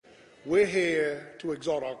We're here to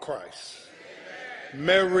exalt our Christ.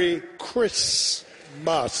 Merry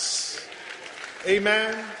Christmas.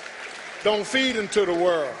 Amen. Don't feed into the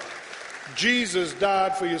world. Jesus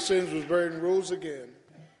died for your sins, was buried, and rose again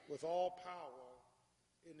with all power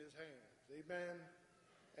in his hands. Amen.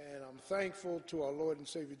 And I'm thankful to our Lord and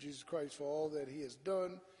Savior Jesus Christ for all that he has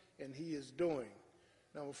done and he is doing.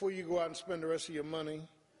 Now, before you go out and spend the rest of your money, and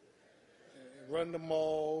run the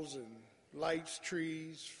malls and lights,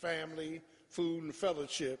 trees, family, food, and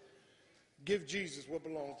fellowship, give Jesus what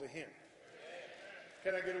belongs to him.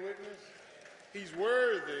 Can I get a witness? He's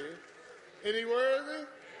worthy. Isn't he worthy?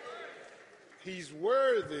 He's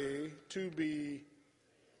worthy to be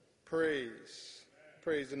praised.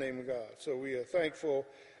 Praise the name of God. So we are thankful.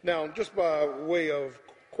 Now, just by way of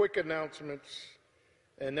quick announcements,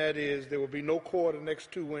 and that is there will be no court the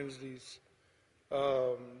next 2 Wednesdays,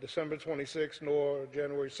 December 26th nor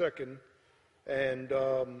January 2nd. And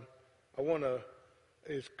I want to,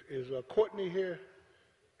 is Courtney here?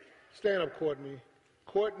 Stand up, Courtney.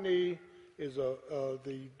 Courtney is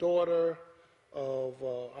the daughter of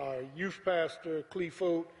our youth pastor,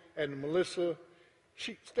 Cleefoot, and Melissa.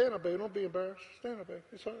 Stand up, baby. Don't be embarrassed. Stand up, baby.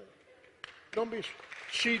 It's all right. Don't be.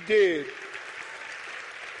 She did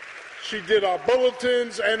our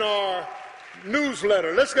bulletins and our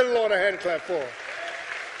newsletter. Let's get the Lord a hand clap for her.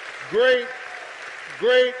 Great,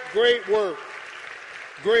 great, great work.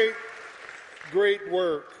 Great, great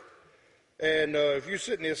work. And if you're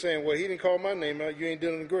sitting there saying, well, he didn't call my name out, you ain't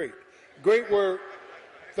doing great. Great work.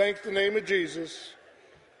 Thanks the name of Jesus.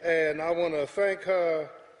 And I want to thank her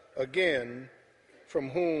again, from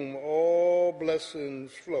whom all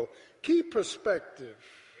blessings flow. Keep perspective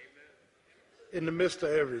in the midst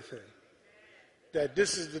of everything. That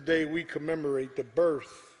this is the day we commemorate the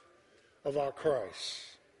birth of our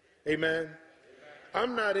Christ. Amen.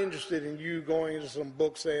 I'm not interested in you going into some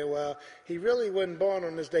book saying, well, he really wasn't born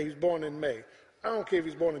on this day. He was born in May. I don't care if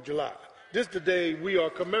he's born in July. This is the day we are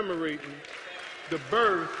commemorating the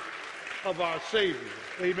birth of our Savior.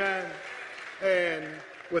 Amen. And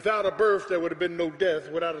without a birth, there would have been no death.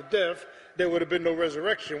 Without a death, there would have been no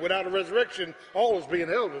resurrection. Without a resurrection, all is being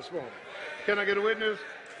held this morning. Can I get a witness?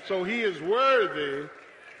 So he is worthy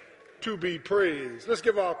to be praised. Let's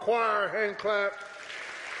give our choir a hand clap.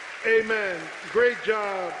 Amen. Great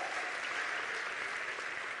job.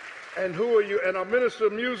 And who are you? And our minister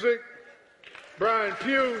of music, Brian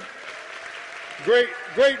Pugh. Great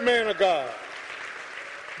man of God.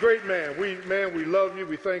 Great man. We love you.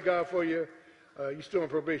 We thank God for you. You're still on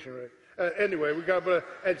probation, right? Anyway, we got,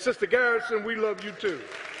 and Sister Garrison, we love you too.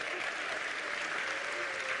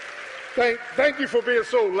 Thank you for being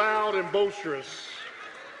so loud and boisterous.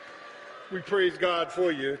 We praise God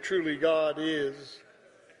for you. Truly, God is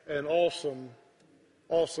an awesome,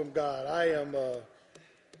 awesome God. I am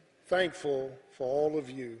thankful for all of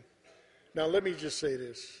you. Now, let me just say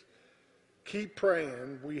this. Keep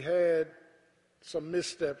praying. We had some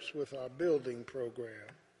missteps with our building program,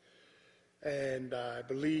 and I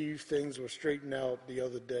believe things were straightened out the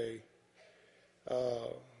other day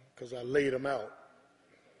because I laid them out.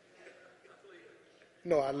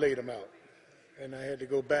 No, I laid them out, and I had to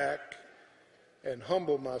go back and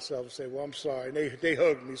humble myself and say, well, I'm sorry. And they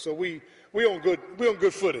hugged me. So we on good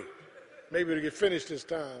footing. Maybe it'll get finished this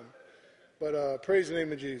time. But praise the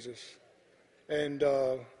name of Jesus. And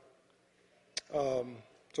so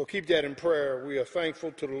keep that in prayer. We are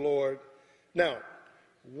thankful to the Lord. Now,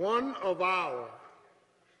 one of our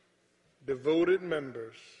devoted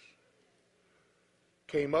members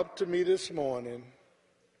came up to me this morning.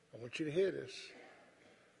 I want you to hear this.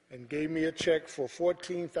 And gave me a check for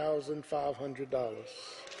 $14,500.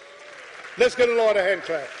 Let's give the Lord a hand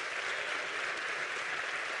clap.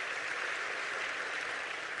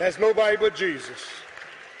 That's nobody but Jesus.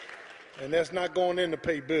 And that's not going in to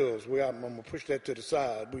pay bills. I'm going to push that to the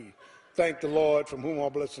side. We thank the Lord from whom all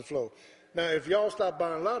blessings flow. Now, if y'all stop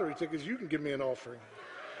buying lottery tickets, you can give me an offering.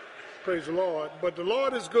 Praise the Lord. But the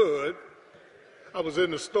Lord is good. I was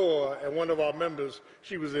in the store, and one of our members,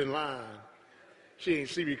 she was in line. She didn't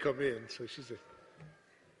see me come in, so she said,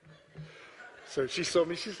 so she saw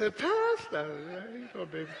me, she said, Pastor, you know,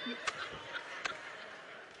 baby.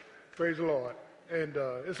 Praise the Lord. And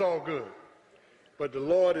it's all good. But the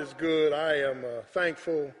Lord is good. I am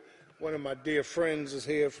thankful. One of my dear friends is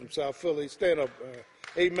here from South Philly. Stand up.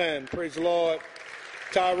 Amen. Praise the Lord.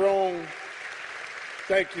 Tyrone.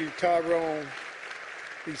 Thank you, Tyrone.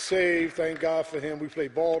 He's saved. Thank God for him. We play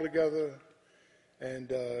ball together.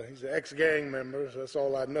 And he's an ex-gang member, so that's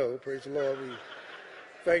all I know. Praise the Lord. We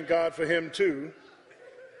thank God for him, too.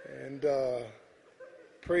 And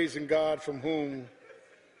praising God from whom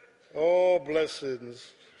all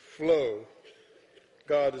blessings flow.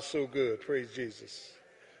 God is so good. Praise Jesus.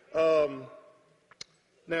 Now,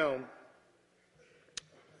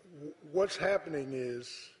 what's happening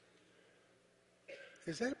is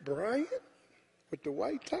that Brian with the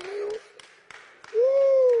white tie on?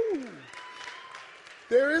 Woo!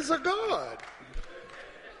 There is a God.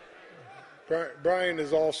 Brian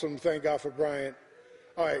is awesome. Thank God for Brian.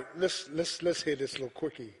 All right, let's hear this little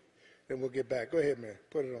quickie, then we'll get back. Go ahead, man.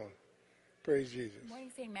 Put it on. Praise Jesus. Good morning,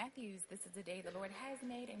 St. Matthews. This is the day the Lord has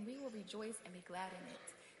made, and we will rejoice and be glad in it.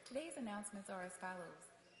 Today's announcements are as follows.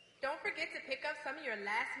 Don't forget to pick up some of your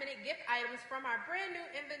last-minute gift items from our brand-new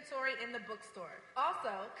inventory in the bookstore.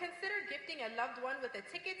 Also, consider gifting a loved one with a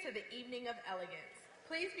ticket to the Evening of Elegance.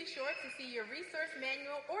 Please be sure to see your resource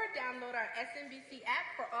manual or download our SMBC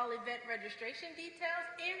app for all event registration details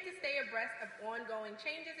and to stay abreast of ongoing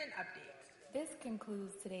changes and updates. This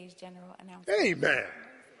concludes today's general announcement. Amen.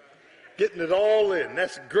 Getting it all in.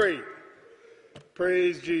 That's great.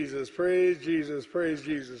 Praise Jesus. Praise Jesus. Praise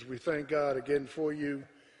Jesus. We thank God again for you.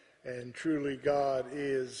 And truly, God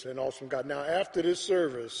is an awesome God. Now, after this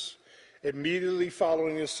service, immediately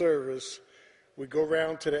following this service, we go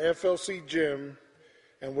around to the FLC gym,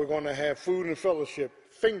 and we're going to have food and fellowship,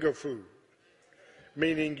 finger food,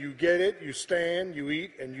 meaning you get it, you stand, you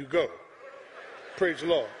eat, and you go. Praise the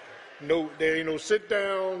Lord. No, there ain't no sit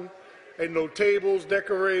down, ain't no tables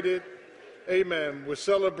decorated. Amen. We're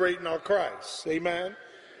celebrating our Christ. Amen.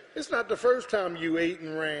 It's not the first time you ate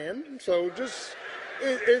and ran, so just...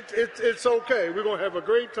 It's okay. We're going to have a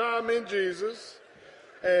great time in Jesus.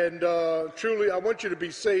 And truly, I want you to be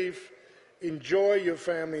safe. Enjoy your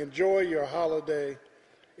family. Enjoy your holiday.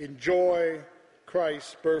 Enjoy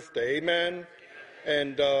Christ's birthday. Amen.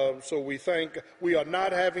 And so we are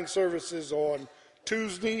not having services on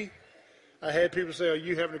Tuesday. I had people say, are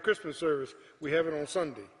you having a Christmas service? We have it on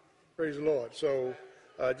Sunday. Praise the Lord. So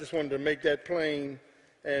I just wanted to make that plain.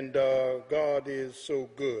 And God is so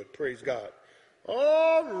good. Praise God.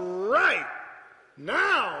 All right,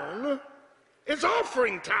 now it's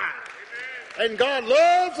offering time. And God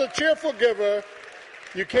loves a cheerful giver.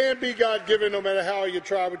 You can't be God-given no matter how you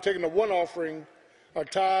try. We're taking a one offering, our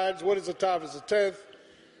tithes. What is a tithe? It's a tenth.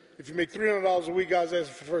 If you make $300 a week, God's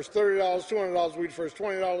asking for the first $30, $200 a week, the first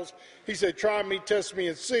 $20. He said, try me, test me,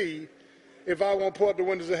 and see if I won't pour out the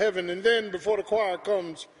windows of heaven. And then before the choir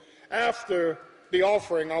comes, after the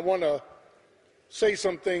offering, I want to say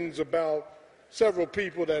some things about several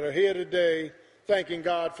people that are here today, thanking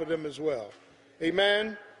God for them as well.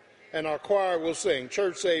 Amen. And our choir will sing.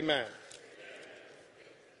 Church, say amen.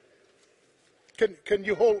 Can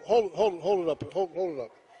you hold it up? Hold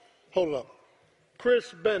it up.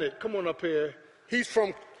 Chris Bennett, come on up here. He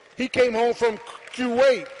came home from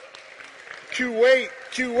Kuwait. Kuwait.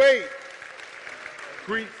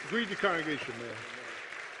 Greet the congregation, man.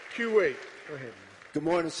 Kuwait. Go ahead. Good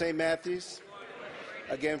morning, St. Matthews.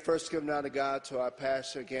 Again, first giving honor to God, to our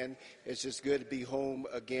pastor. Again, it's just good to be home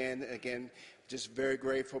again. Again, just very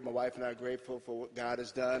grateful. My wife and I are grateful for what God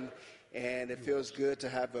has done. And it feels good to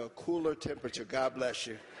have a cooler temperature. God bless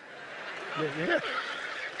you. Yeah.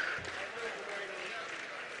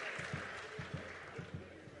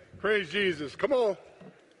 Praise Jesus. Come on.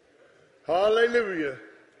 Hallelujah.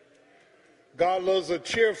 God loves a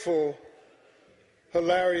cheerful,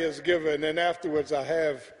 hilarious giver. And then afterwards, I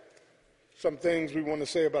have some things we want to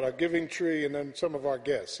say about our giving tree and then some of our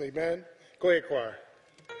guests. Amen? Go ahead, choir.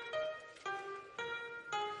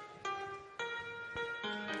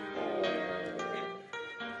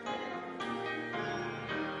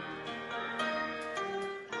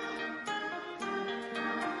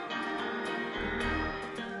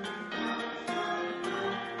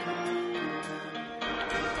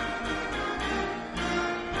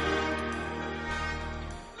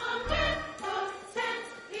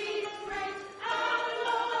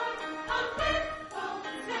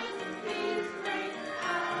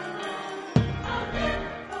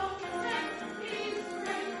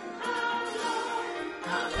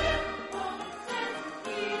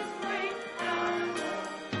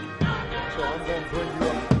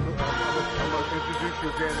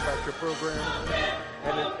 Great.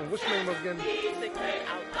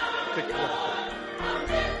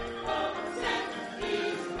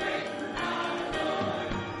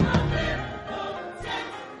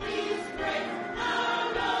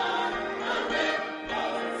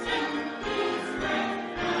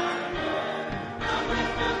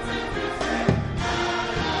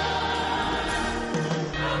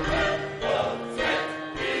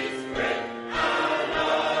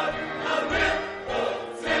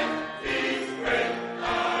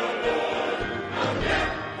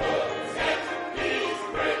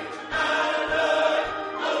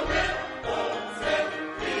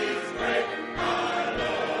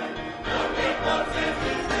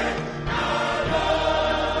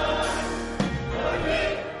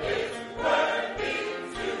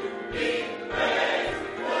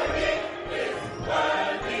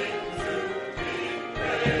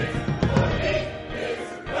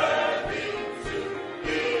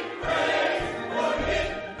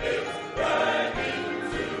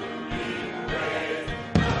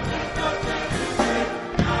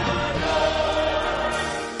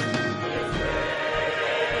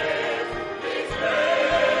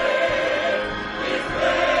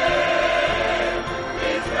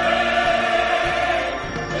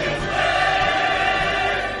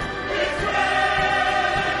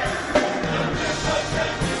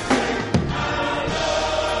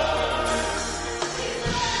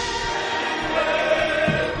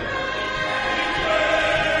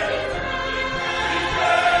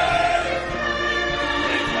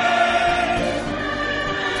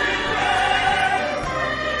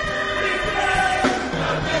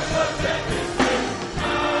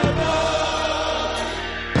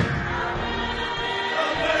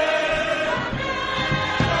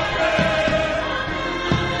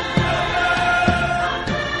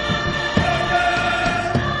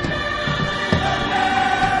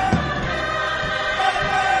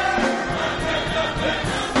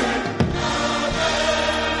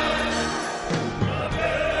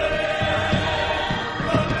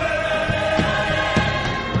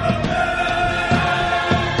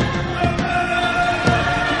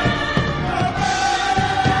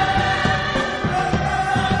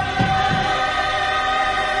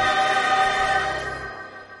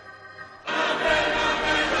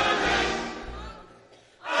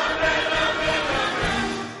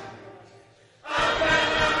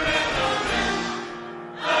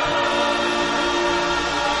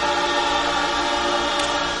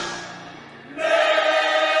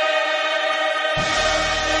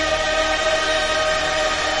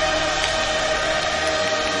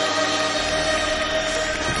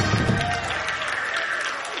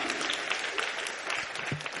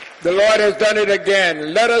 The Lord has done it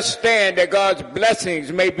again. Let us stand that God's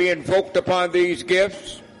blessings may be invoked upon these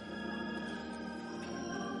gifts.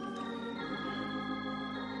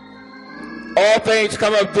 All things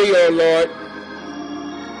come of thee, O Lord.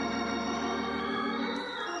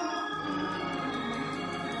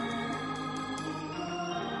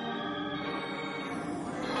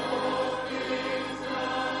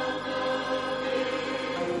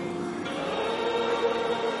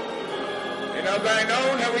 And of thine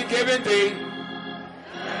own have we given thee.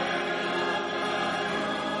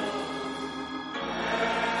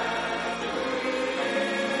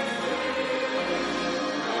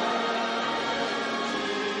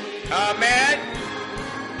 Amen.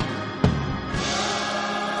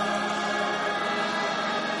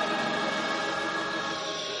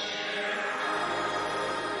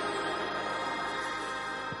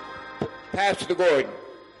 Pastor Gordon.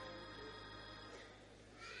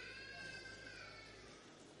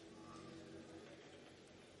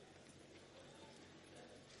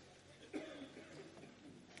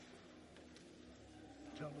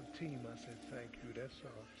 Tell the team I said thank you. That's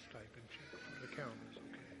all. Stipend check for the counters,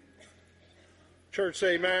 okay? Church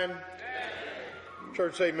say amen.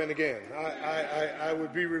 Church say amen again. I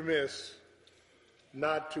would be remiss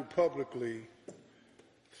not to publicly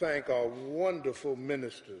thank our wonderful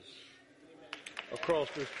ministers across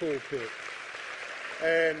this pulpit.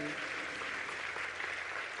 And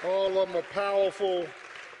all of them are powerful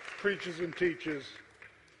preachers and teachers.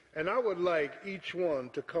 And I would like each one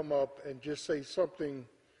to come up and just say something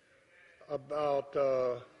about 10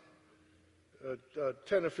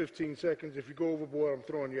 or 15 seconds. If you go overboard, I'm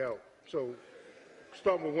throwing you out. So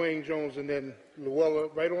start with Wayne Jones and then Luella,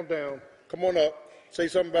 right on down. Come on up. Say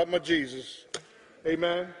something about my Jesus.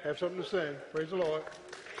 Amen. Have something to say. Praise the Lord.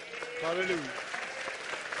 Hallelujah.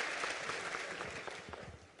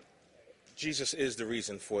 Jesus is the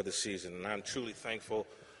reason for the season, and I'm truly thankful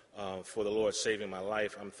for the Lord saving my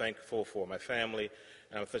life. I'm thankful for my family,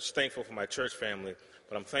 and I'm thankful for my church family,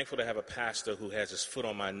 but I'm thankful to have a pastor who has his foot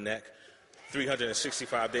on my neck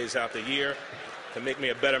 365 days out the year to make me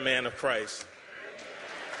a better man of Christ.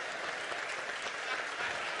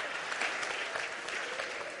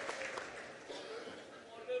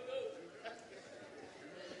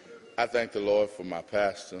 I thank the Lord for my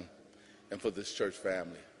pastor and for this church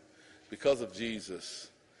family. Because of Jesus,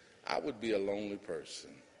 I would be a lonely person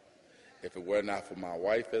if it were not for my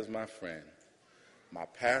wife as my friend, my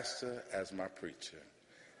pastor as my preacher,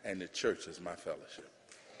 and the church as my fellowship.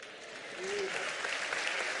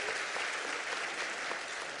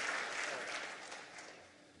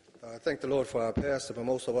 I thank the Lord for our pastor, but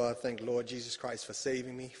most of all, I thank the Lord Jesus Christ for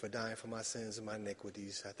saving me, for dying for my sins and my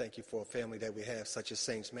iniquities. I thank you for a family that we have, such as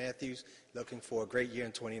St. Matthews, looking for a great year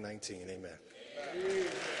in 2019. Amen.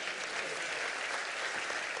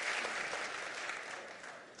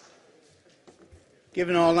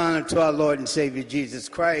 Giving all honor to our Lord and Savior Jesus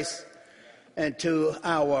Christ and to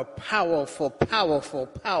our powerful, powerful,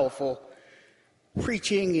 powerful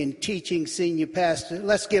preaching and teaching senior pastor.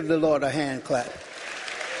 Let's give the Lord a hand clap.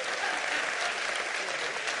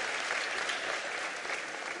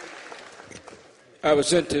 I was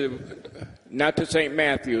sent not to St.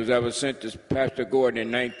 Matthew's, I was sent to Pastor Gordon in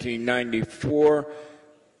 1994.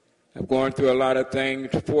 I've gone through a lot of things,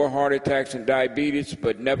 4 heart attacks and diabetes,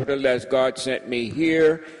 but nevertheless, God sent me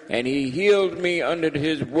here, and he healed me under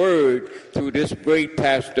his word through this great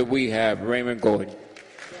pastor we have, Raymond Gordon.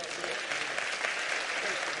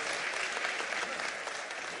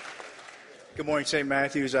 Good morning, St.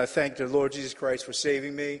 Matthews. I thank the Lord Jesus Christ for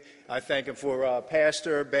saving me. I thank him for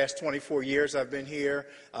pastor. Past 24 years I've been here.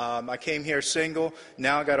 I came here single.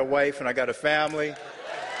 Now I got a wife and I got a family.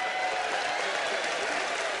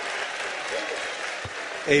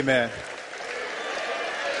 Amen.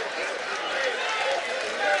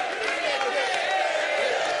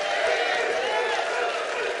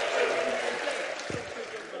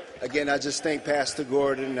 Again, I just thank Pastor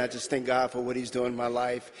Gordon, and I just thank God for what he's doing in my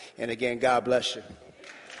life. And again, God bless you.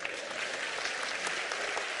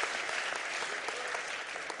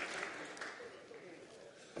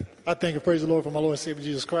 I thank and praise the Lord for my Lord and Savior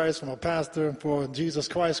Jesus Christ, for my pastor, and for Jesus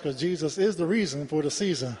Christ, because Jesus is the reason for the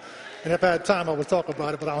season. And if I had time, I would talk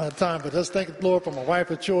about it, but I don't have time. But just thank the Lord for my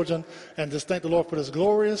wife and children, and just thank the Lord for this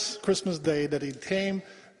glorious Christmas day that he came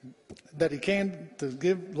to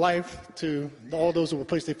give life to all those who will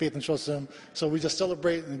place their faith and trust in him. So we just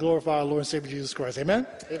celebrate and glorify our Lord and Savior Jesus Christ. Amen?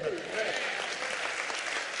 Amen.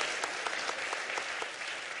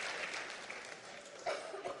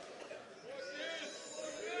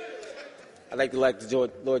 I'd like to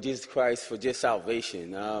the Lord Jesus Christ for just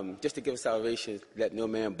salvation, just to give us salvation, let no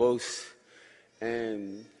man boast.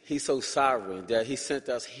 And he's so sovereign that he sent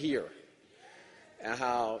us here. And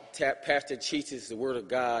how Pastor teaches the Word of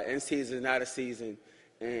God in season and out of season.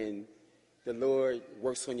 And the Lord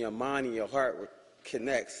works on your mind and your heart,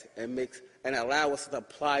 connects and makes and allow us to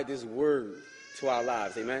apply this Word to our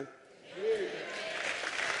lives. Amen?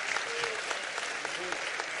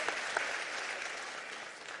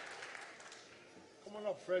 Come on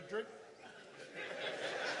up, Frederick.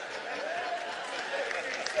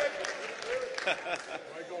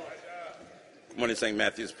 Good morning, St.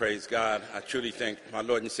 Matthews. Praise God. I truly thank my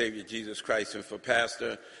Lord and Savior Jesus Christ and for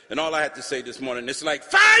Pastor. And all I had to say this morning, it's like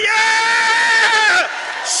fire!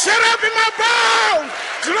 Shut up in my bones!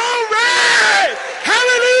 Glory!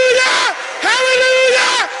 Hallelujah!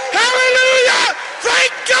 Hallelujah! Hallelujah!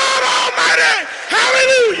 Thank God Almighty!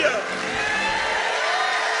 Hallelujah!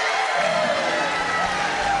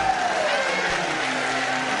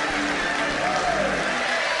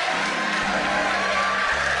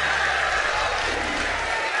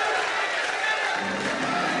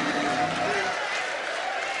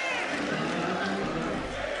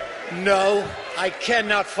 No, I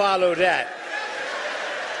cannot follow that.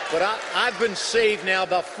 But I've been saved now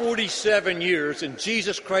about 47 years, and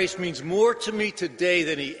Jesus Christ means more to me today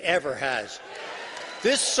than he ever has.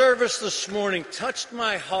 This service this morning touched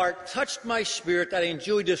my heart, touched my spirit. I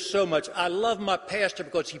enjoyed this so much. I love my pastor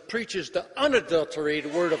because he preaches the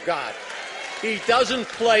unadulterated Word of God. He doesn't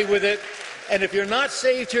play with it. And if you're not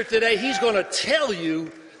saved here today, he's going to tell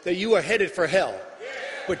you that you are headed for hell.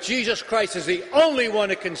 But Jesus Christ is the only one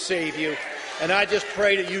that can save you. And I just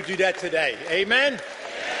pray that you do that today. Amen?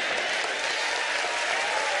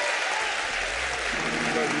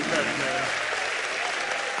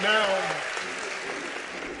 Now,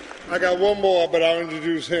 I got one more, but I'll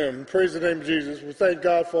introduce him. Praise the name of Jesus. We thank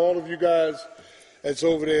God for all of you guys that's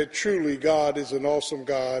over there. Truly, God is an awesome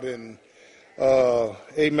God. And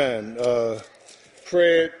amen.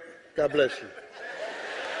 Fred, God bless you.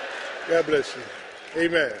 God bless you.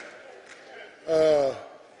 Amen.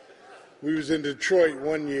 We was in Detroit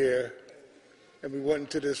one year, and we went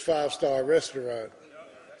into this 5-star restaurant.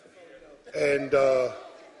 And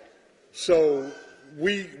so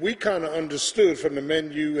we kind of understood from the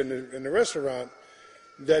menu in the restaurant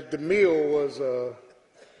that the meal was a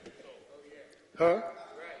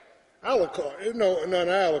la carte. No, not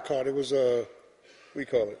a la carte. It was we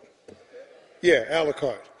call it. Yeah, a la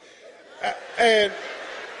carte.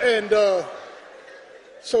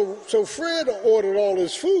 So Fred ordered all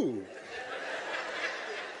his food.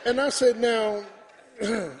 And I said, now,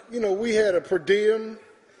 we had a per diem.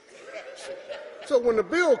 So when the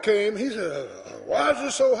bill came, he said, why is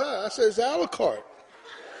it so high? I said, it's a la carte.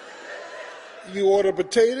 You order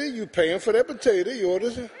potato, you paying for that potato. You order,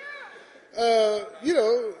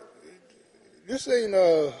 this ain't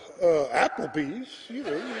Applebee's,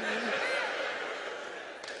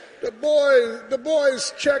 The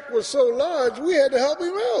boy's check was so large, we had to help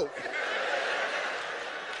him out.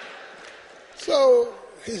 So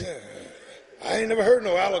he said, I ain't never heard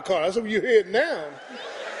no a la carte. I said, well, you hear it now.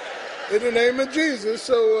 In the name of Jesus.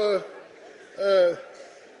 So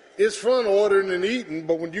it's fun ordering and eating,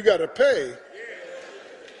 but when you got to pay,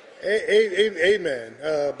 amen.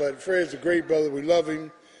 But Fred's a great brother. We love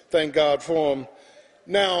him. Thank God for him.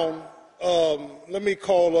 Now, let me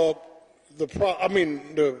call up the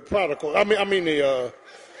prodigal.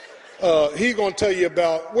 He's going to tell you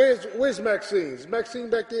about, where's Maxine? Is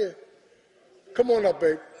Maxine back there? Come on up,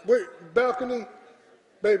 babe. Balcony?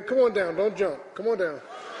 Babe, come on down. Don't jump. Come on down.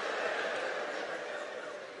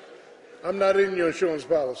 I'm not in your insurance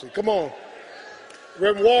policy. Come on.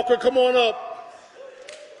 Reverend Walker, come on up.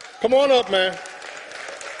 Come on up, man.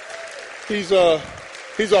 He's a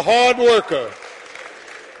hard worker.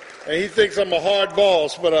 And he thinks I'm a hard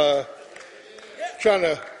boss, but trying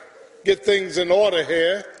to get things in order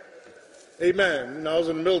here. Amen. You know, I was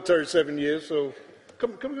in the military 7 years, so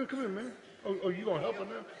come here, man. Oh, you gonna help her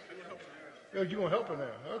now? Oh, you gonna help her now?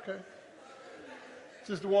 Okay.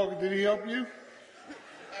 Sister Walker, did he help you?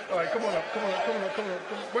 All right, come on up.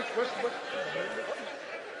 What?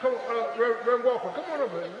 Come on, Reverend Walker, come on up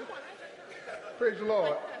here, man. Praise the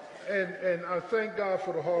Lord. And I thank God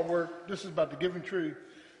for the hard work. This is about the giving tree.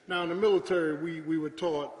 Now, in the military, we were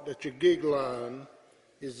taught that your gig line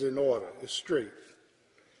is in order. It's straight.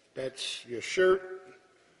 That's your shirt,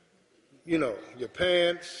 your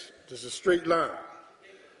pants. There's a straight line.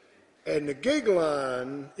 And the gig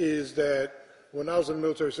line is that when I was in the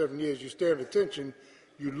military 7 years, you stand at attention,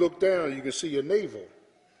 you look down, you can see your navel.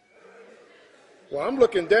 Well, I'm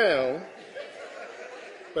looking down,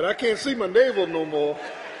 but I can't see my navel no more.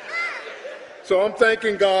 So I'm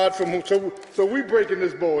thanking God for whom. So we breaking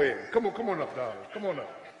this boy in. Come on up, darling. Come on up.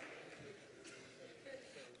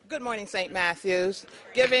 Good morning, St. Matthews.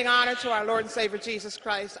 Giving honor to our Lord and Savior Jesus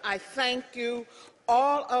Christ, I thank you,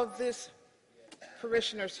 all of this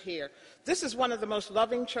parishioners here. This is one of the most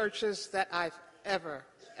loving churches that I've ever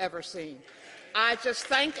seen. I just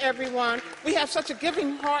thank everyone. We have such a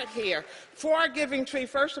giving heart here. For our giving tree,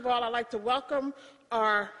 first of all, I'd like to welcome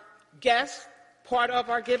our guests, part of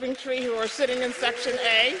our giving tree, who are sitting in section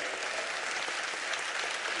A.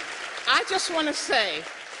 I just want to say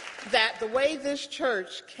that the way this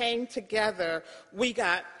church came together, we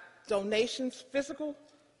got donations, physical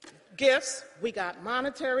gifts, we got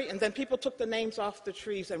monetary, and then people took the names off the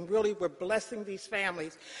trees and really were blessing these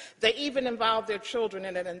families. They even involved their children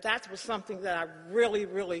in it, and that was something that I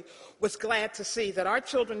really was glad to see, that our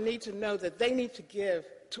children need to know that they need to give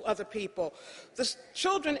to other people. The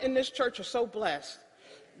children in this church are so blessed.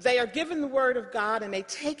 They are given the word of God and they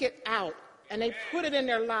take it out and they put it in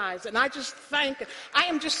their lives. And I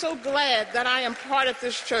am just so glad that I am part of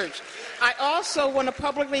this church. I also want to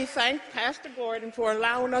publicly thank Pastor Gordon for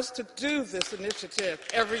allowing us to do this initiative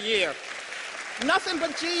every year. Nothing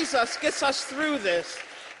but Jesus gets us through this.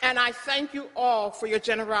 And I thank you all for your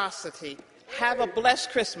generosity. Have a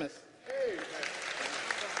blessed Christmas.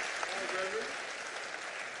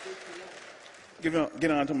 Give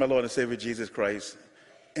on to my Lord and Savior Jesus Christ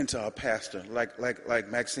and to our pastor. Like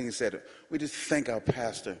Maxine said, we just thank our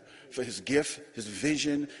pastor for his gift, his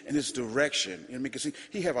vision, and his direction. Because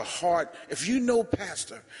he have a heart. If you know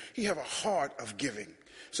pastor, he have a heart of giving.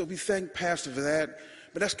 So we thank pastor for that.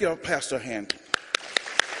 But let's give our pastor a hand.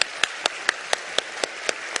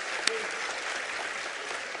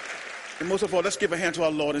 And most of all, let's give a hand to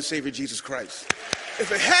our Lord and Savior Jesus Christ.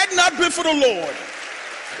 If it had not been for the Lord,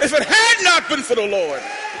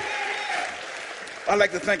 I'd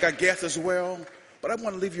like to thank our guests as well, but I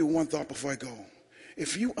want to leave you one thought before I go.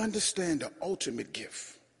 If you understand the ultimate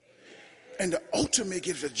gift, and the ultimate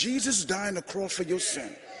gift that Jesus died on the cross for your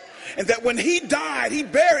sin, and that when he died, he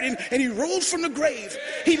buried and he rose from the grave,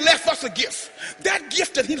 he left us a gift. That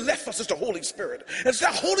gift that he left us is the Holy Spirit. It's the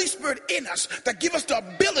Holy Spirit in us that gives us the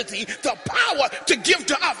ability, the power to give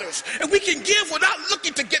to others. And we can give without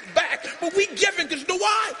looking to get back. But we giving because you know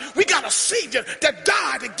why? We got a Savior that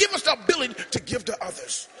died to give us the ability to give to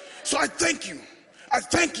others. So I thank you.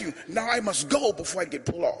 Now I must go before I get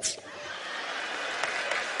pulled off.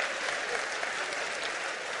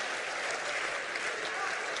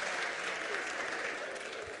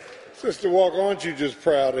 Sister Walker, aren't you just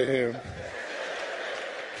proud of him?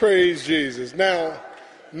 Praise Jesus. Now,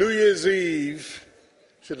 New Year's Eve,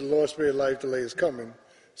 should the Lord spare life delay is coming,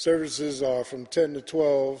 services are from 10 to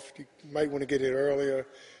 12. You might want to get here earlier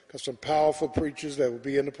because some powerful preachers that will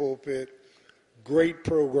be in the pulpit. Great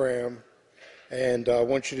program. And I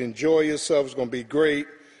want you to enjoy yourself. It's going to be great.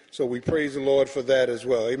 So we praise the Lord for that as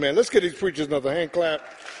well. Amen. Let's give these preachers another hand clap.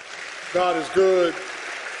 God is good.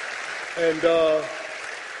 And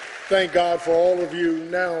thank God for all of you.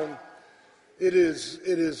 Now, it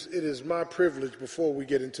is my privilege, before we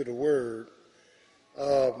get into the word,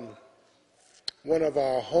 one of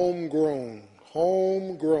our homegrown,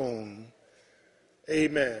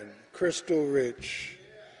 amen, Crystal Rich.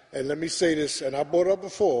 And let me say this, and I brought up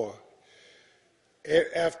before,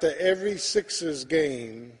 after every Sixers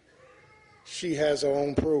game, she has her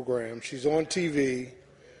own program. She's on TV.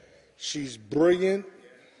 She's brilliant.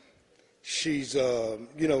 She's,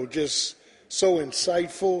 just so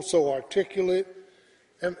insightful, so articulate.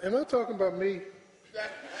 Am I talking about me?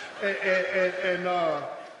 And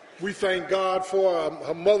we thank God for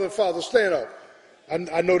her mother and father. Stand up.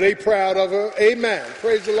 I know they proud of her. Amen.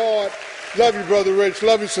 Praise the Lord. Love you, Brother Rich.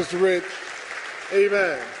 Love you, Sister Rich.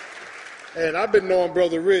 Amen. And I've been knowing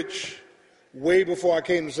Brother Rich way before I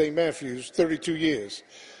came to St. Matthew's, 32 years.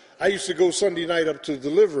 I used to go Sunday night up to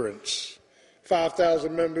Deliverance.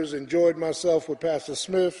 5,000 members, enjoyed myself with Pastor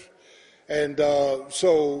Smith. And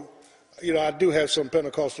so, I do have some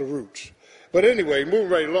Pentecostal roots. But anyway, moving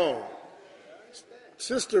right along.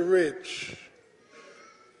 Sister Rich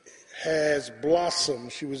has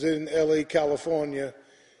blossomed. She was in L.A., California.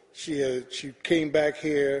 She came back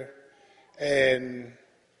here, and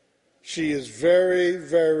she is very,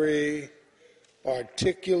 very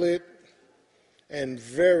articulate and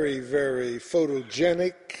very, very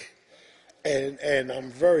photogenic. And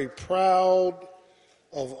I'm very proud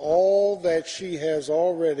of all that she has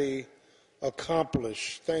already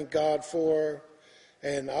accomplished. Thank God for her.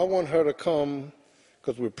 And I want her to come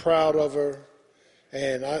because we're proud of her.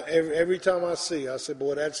 And every time I see her, I say,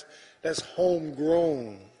 boy, that's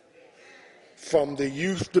homegrown from the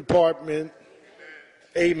youth department.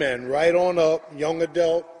 Amen. Right on up, young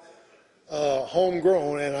adult,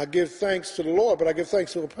 homegrown. And I give thanks to the Lord, but I give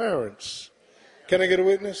thanks to the parents. Can I get a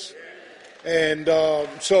witness? And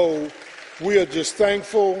so we are just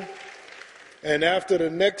thankful. And after the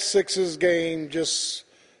next Sixers game, just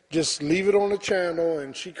leave it on the channel,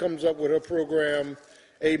 and she comes up with her program.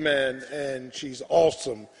 Amen. And she's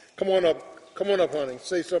awesome. Come on up, honey.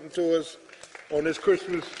 Say something to us on this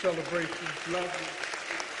Christmas celebration. Love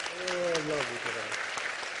you. Oh, I love you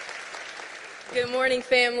today. Good morning,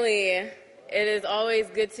 family. It is always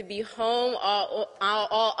good to be home. All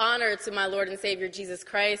honor to my Lord and Savior, Jesus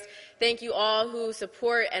Christ. Thank you all who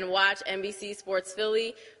support and watch NBC Sports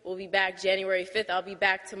Philly. We'll be back January 5th. I'll be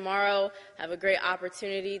back tomorrow. Have a great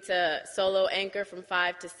opportunity to solo anchor from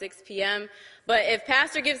 5 to 6 p.m. But if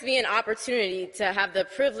Pastor gives me an opportunity to have the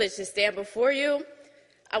privilege to stand before you,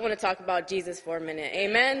 I want to talk about Jesus for a minute.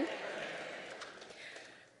 Amen?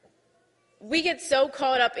 We get so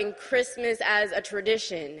caught up in Christmas as a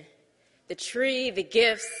tradition. The tree, the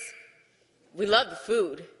gifts, we love the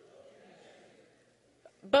food.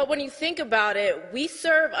 But when you think about it, we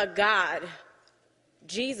serve a God,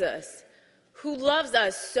 Jesus, who loves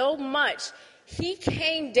us so much. He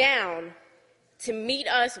came down to meet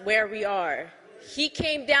us where we are. He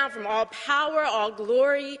came down from all power, all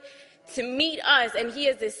glory to meet us, and he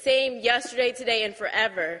is the same yesterday, today, and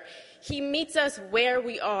forever. He meets us where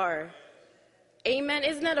we are. Amen.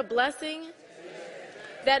 Isn't that a blessing?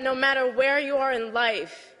 That no matter where you are in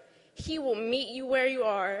life, he will meet you where you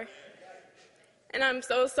are. And I'm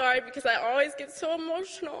so sorry because I always get so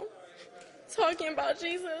emotional talking about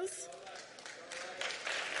Jesus.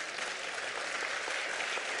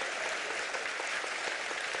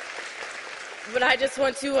 But I just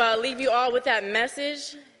want to leave you all with that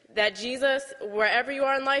message that Jesus, wherever you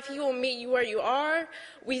are in life, he will meet you where you are.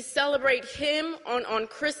 We celebrate him on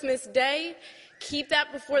Christmas Day. Keep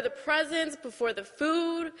that before the presents, before the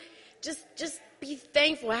food. Just be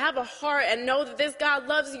thankful. Have a heart and know that this God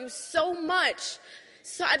loves you so much.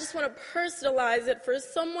 So I just want to personalize it for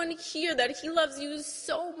someone here, that he loves you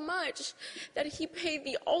so much that he paid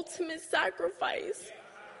the ultimate sacrifice.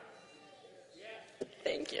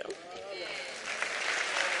 Thank you.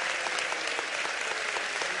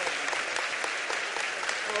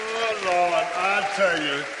 Oh, Lord, I tell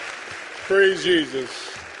you, praise Jesus.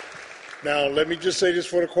 Now, let me just say this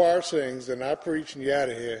for the choir sings, and I preach and you're out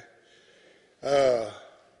of here.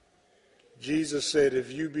 Jesus said,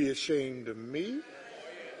 if you be ashamed of me,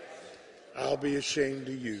 I'll be ashamed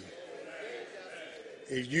of you.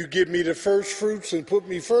 If you give me the first fruits and put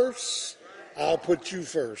me first, I'll put you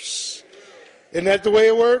first. Isn't that the way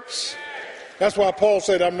it works? That's why Paul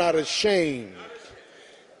said, I'm not ashamed.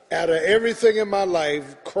 Out of everything in my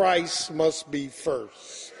life, Christ must be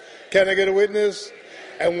first. Can I get a witness?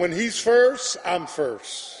 And when he's first, I'm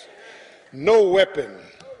first. No weapon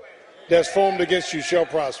that's formed against you shall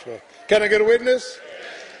prosper. Can I get a witness?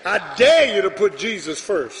 I dare you to put Jesus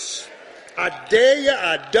first. I dare you,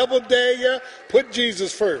 I double dare you, put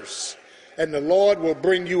Jesus first, and the Lord will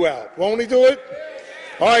bring you out. Won't he do it?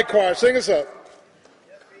 All right, choir, sing us up.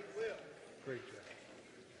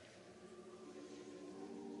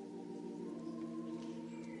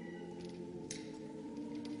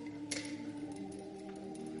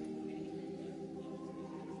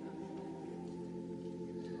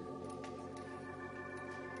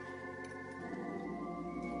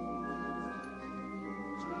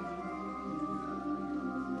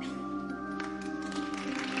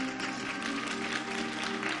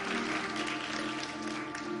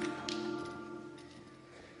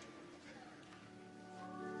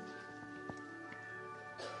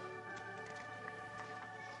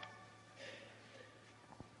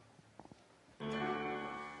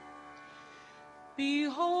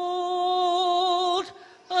 Behold,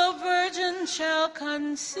 a virgin shall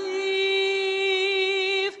conceive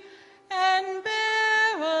and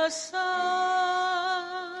bear a son,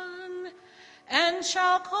 and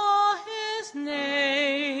shall call his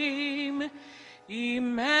name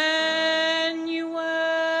Emmanuel,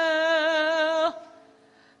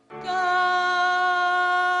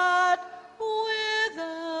 God with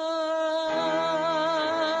us.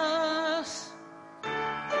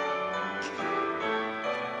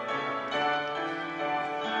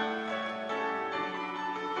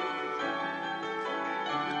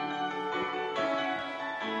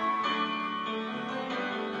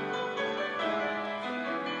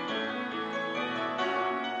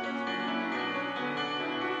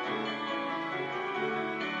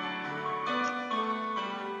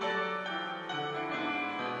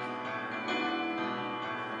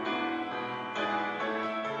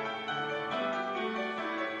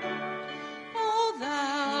 O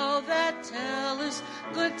thou that tellest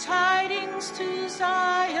good tidings to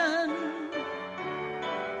Zion,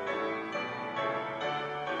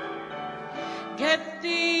 get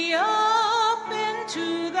thee up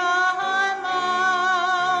into the high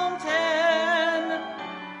mountain.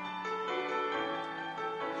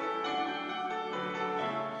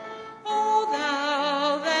 O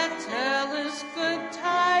thou that tellest good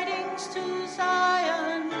tidings to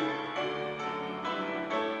Zion,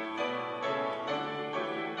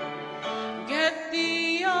 get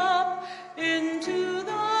thee up into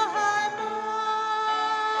the high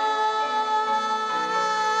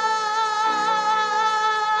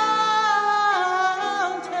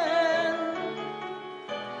mountain.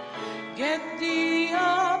 Get thee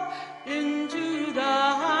up into the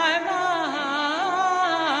high mountain.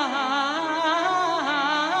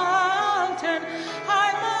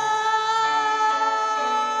 High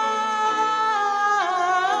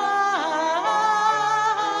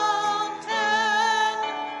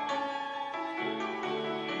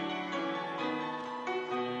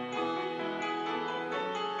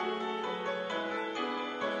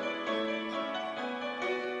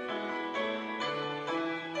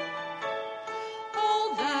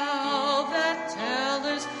O thou that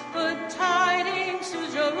tellest good tidings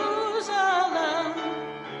to Jerusalem,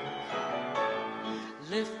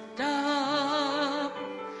 lift up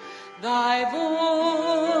thy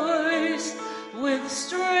voice with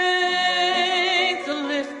strength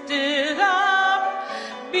lifted up.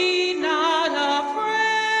 Be not afraid.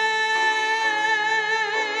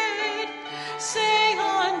 Say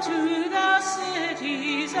unto the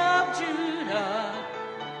cities of Judah,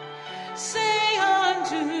 say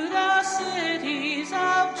unto the cities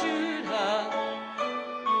of Judah,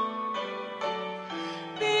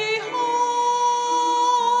 behold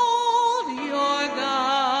your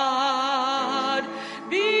God.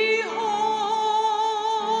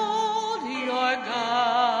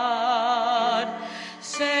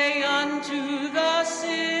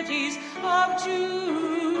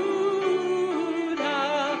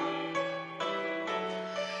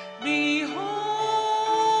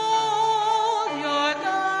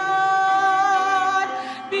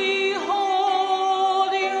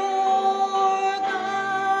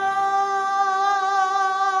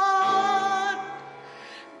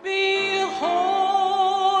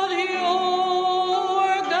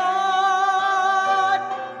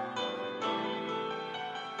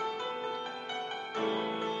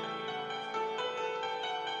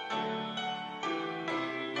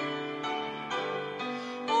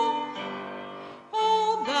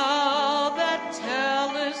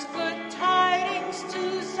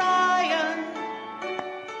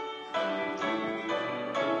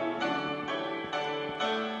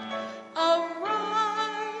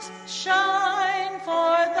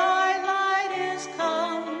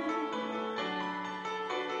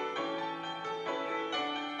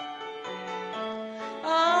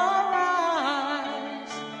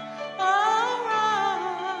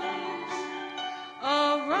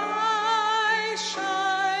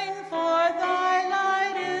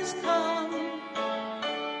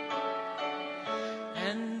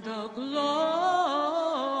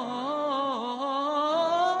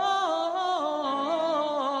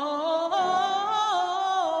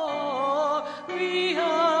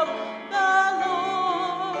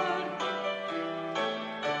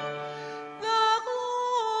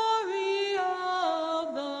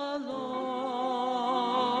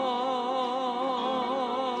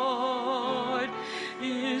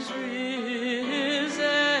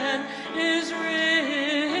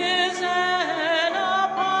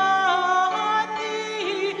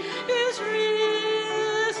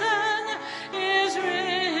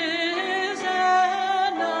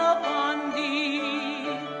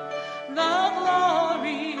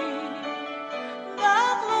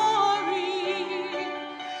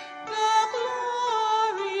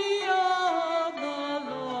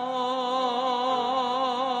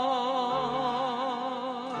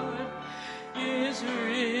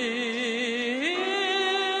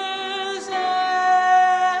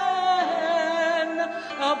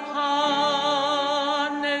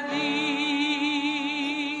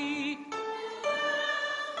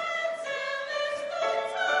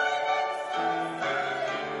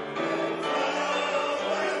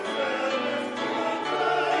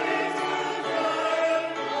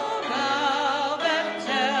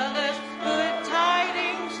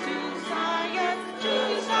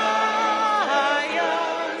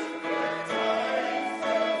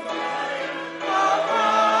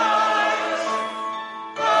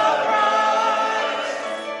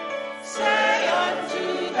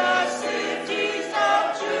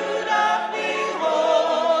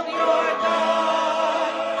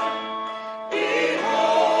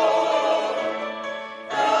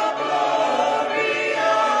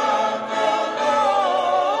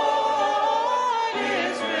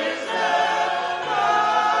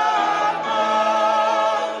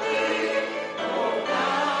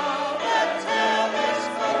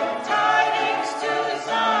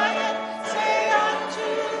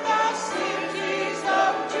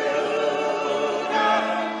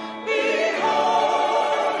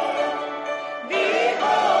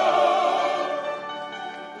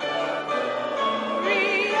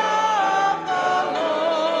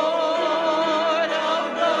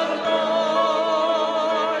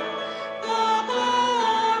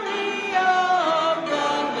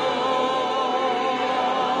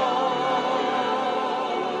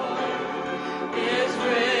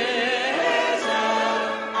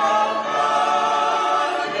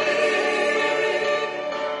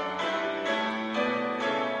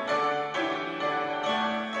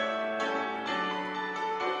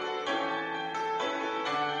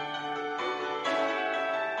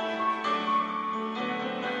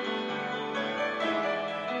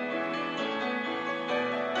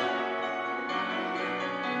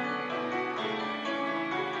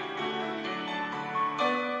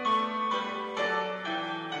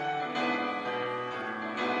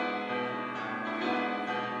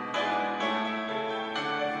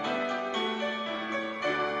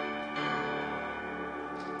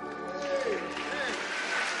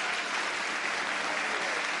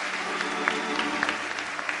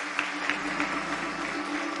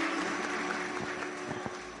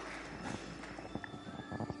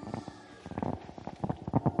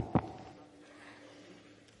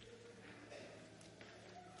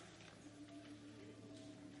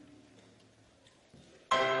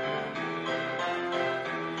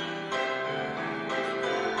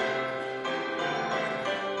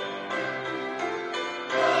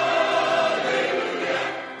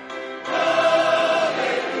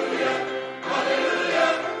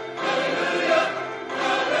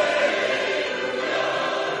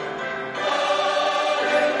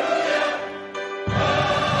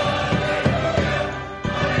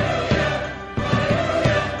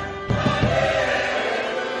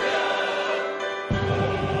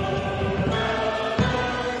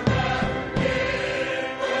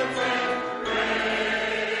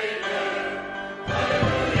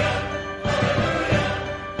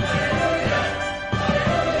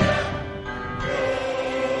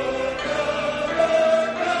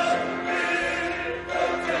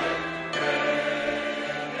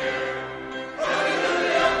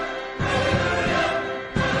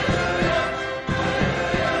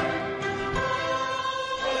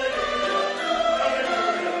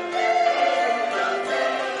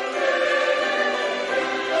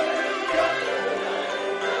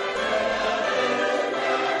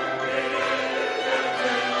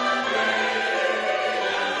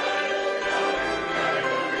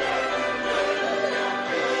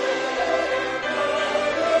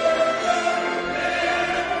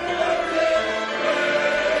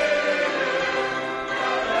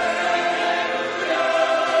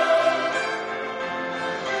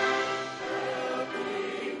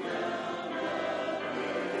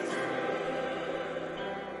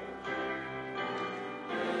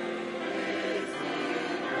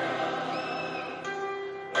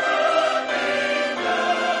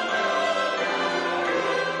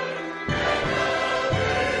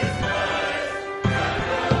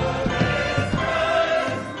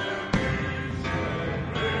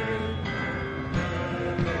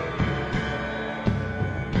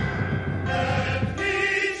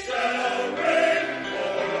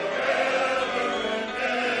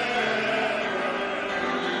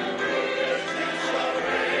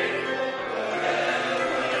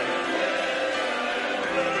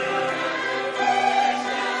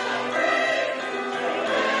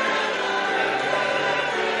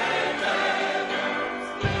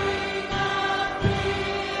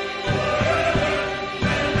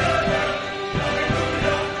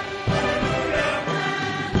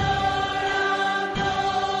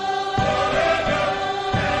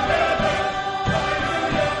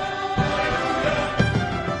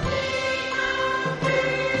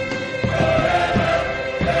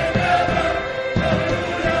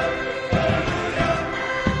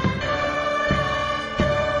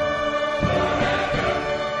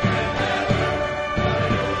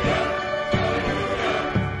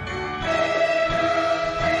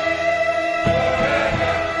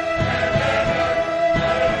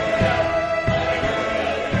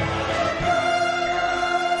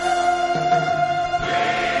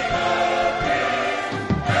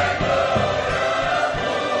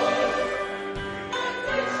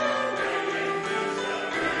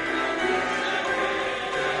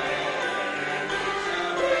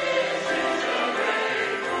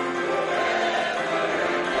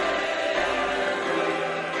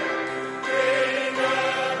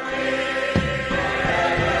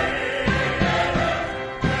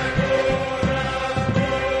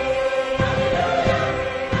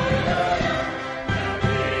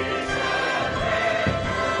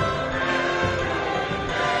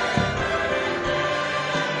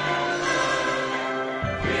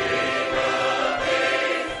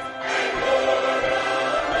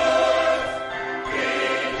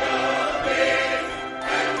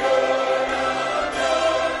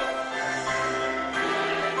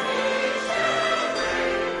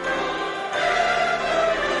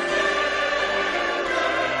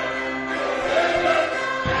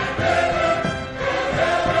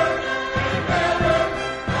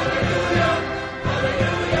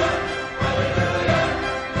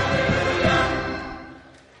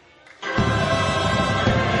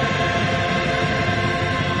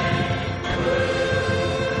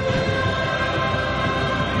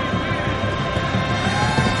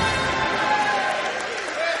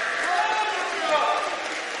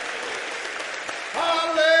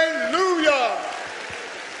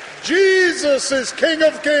 Jesus is King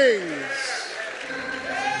of Kings.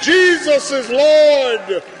 Jesus is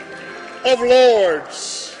Lord of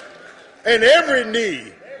Lords. And every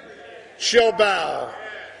knee shall bow,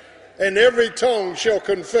 and every tongue shall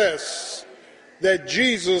confess that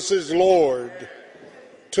Jesus is Lord,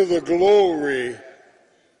 to the glory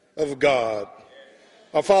of God.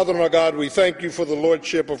 Our Father and our God, we thank you for the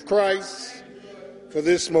Lordship of Christ, for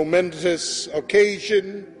this momentous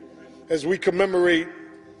occasion as we commemorate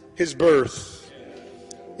his birth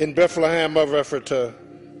in Bethlehem of Ephratah.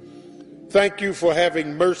 Thank you for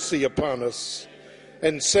having mercy upon us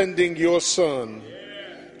and sending your Son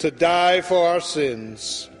to die for our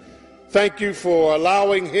sins. Thank you for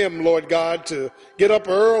allowing him, Lord God, to get up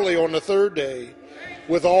early on the third day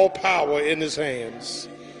with all power in his hands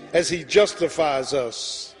as he justifies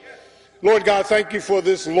us. Lord God, thank you for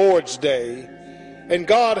this Lord's Day. And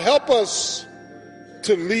God, help us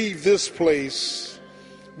to leave this place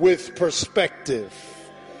with perspective,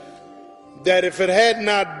 that if it had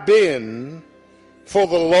not been for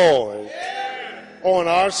the Lord on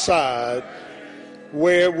our side,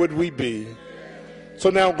 where would we be? So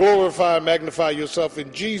now glorify and magnify yourself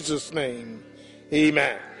in Jesus' name.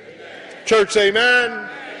 Amen. Church, amen. Amen.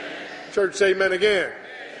 Church, say amen again.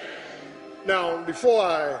 Now, before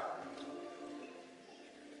I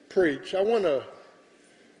preach, I want to,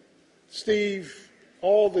 Steve,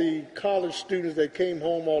 all the college students that came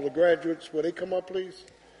home, all the graduates, will they come up, please?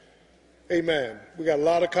 Amen. We got a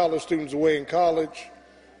lot of college students away in college,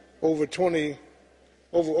 over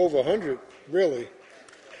 100, really.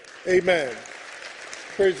 Amen.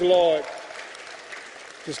 Praise the Lord.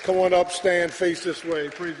 Just come on up, stand, face this way.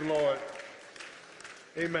 Praise the Lord.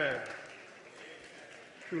 Amen.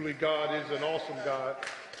 Truly, God is an awesome God.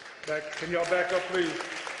 Can y'all back up, please?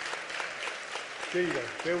 There you go.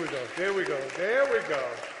 There we go. There we go. There we go.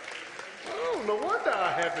 Oh, no wonder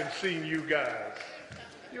I haven't seen you guys.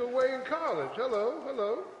 You're away in college. Hello,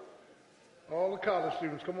 hello. All the college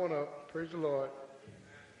students, come on up. Praise the Lord.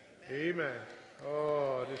 Amen.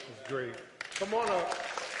 Oh, this is great. Come on up.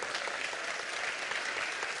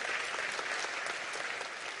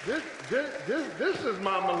 This is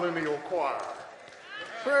my millennial choir.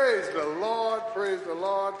 Praise the Lord, praise the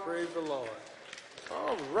Lord, praise the Lord.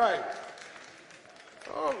 All right.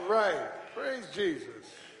 All right. Praise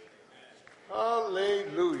Jesus.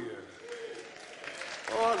 Hallelujah.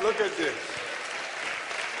 Oh, look at this.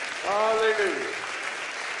 Hallelujah.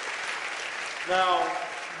 Now,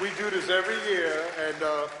 we do this every year, and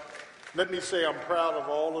let me say I'm proud of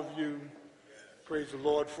all of you. Praise the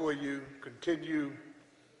Lord for you. Continue.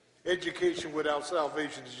 Education without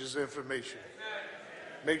salvation is just information.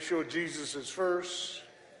 Make sure Jesus is first.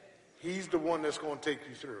 He's the one that's going to take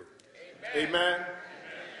you through. Amen.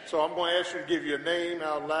 So I'm going to ask you to give your name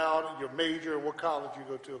out loud, your major, and what college you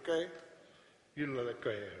go to, okay? You let it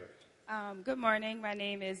go ahead. Good morning. My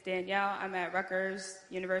name is Danielle. I'm at Rutgers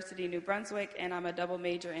University, New Brunswick, and I'm a double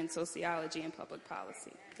major in sociology and public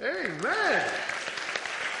policy. Amen.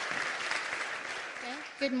 Okay.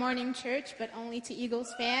 Good morning, church, but only to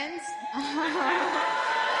Eagles fans.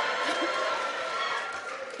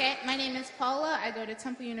 Okay, my name is Paula. I go to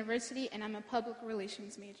Temple University, and I'm a public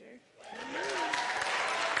relations major.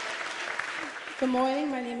 Good morning.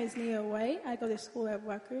 My name is Nia White. I go to school at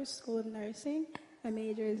Rutgers School of Nursing. My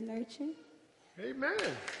major is nursing. Amen.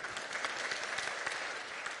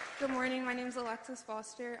 Good morning. My name is Alexis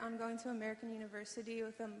Foster. I'm going to American University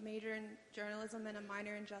with a major in journalism and a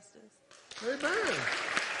minor in justice. Amen.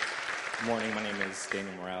 Good morning. My name is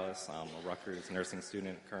Daniel Morales. I'm a Rutgers nursing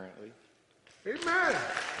student currently. Amen.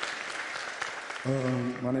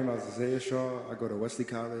 My name is Isaiah Shaw. I go to Wesley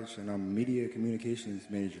College, and I'm a media communications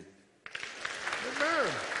major.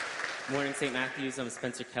 Amen. Good morning, St. Matthews. I'm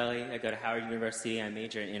Spencer Kelly. I go to Howard University. I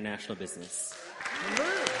major in international business.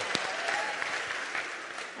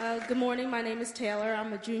 Good morning. My name is Taylor.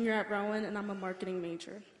 I'm a junior at Rowan, and I'm a marketing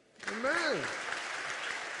major. Amen.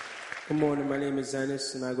 Good morning. My name is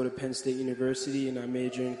Zenis, and I go to Penn State University, and I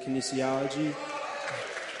major in kinesiology,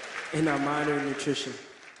 and I minor in nutrition.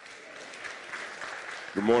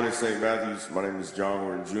 Good morning, St. Matthews. My name is John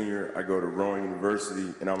Horton Jr. I go to Rowan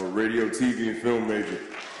University, and I'm a radio, TV, and film major.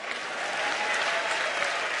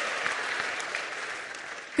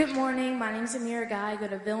 Good morning. My name is Amira Guy. I go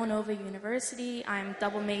to Villanova University. I'm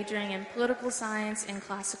double majoring in political science and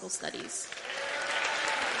classical studies.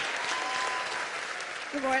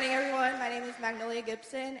 Good morning, everyone. My name is Magnolia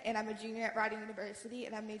Gibson, and I'm a junior at Rider University,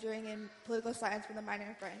 and I'm majoring in political science with a minor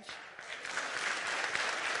in French.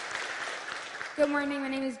 Good morning. My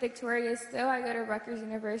name is Victoria Stowe. I go to Rutgers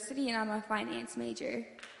University, and I'm a finance major.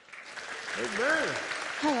 Amen.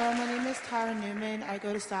 Hello, my name is Tara Newman. I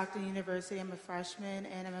go to Stockton University. I'm a freshman,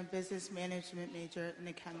 and I'm a business management major and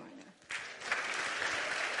a chem minor.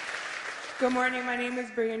 Good morning. My name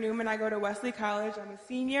is Bria Newman. I go to Wesley College. I'm a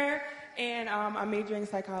senior, and I'm majoring in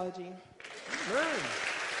psychology.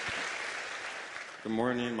 Good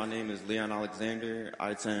morning. My name is Leon Alexander.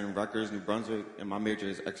 I attend Rutgers, New Brunswick, and my major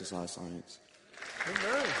is exercise science.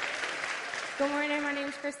 Good morning. My name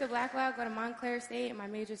is Krista Blackwell. I go to Montclair State, and my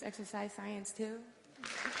major is exercise science too.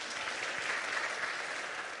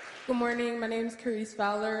 Good morning. My name is Carice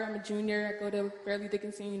Fowler. I'm a junior. I go to Fairleigh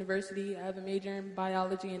Dickinson University. I have a major in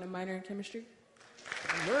biology and a minor in chemistry.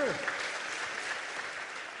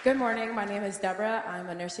 Good morning. My name is Deborah. I'm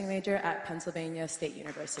a nursing major at Pennsylvania State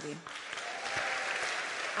University.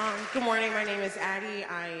 Good morning. My name is Addie.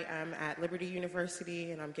 I am at Liberty University,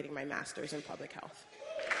 and I'm getting my master's in public health.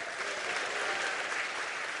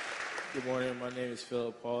 Good morning. My name is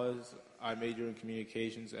Philip Paws. I major in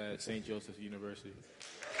communications at St. Joseph's University.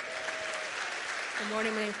 Good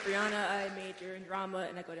morning. My name is Brianna. I major in drama,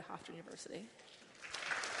 and I go to Hofstra University.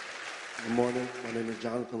 Good morning. My name is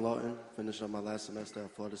Jonathan Lawton. Finished up my last semester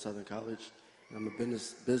at Florida Southern College, and I'm a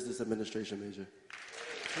business administration major.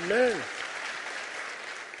 Amen.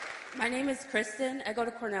 My name is Kristen. I go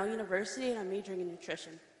to Cornell University, and I'm majoring in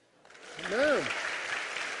nutrition. Amen.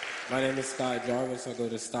 My name is Scott Jarvis. I go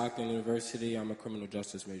to Stockton University. I'm a criminal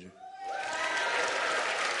justice major.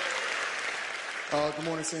 Good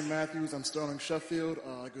morning, St. Matthews. I'm Sterling Sheffield.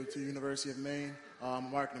 I go to the University of Maine. I'm a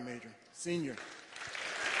marketing major, senior.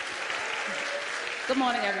 Good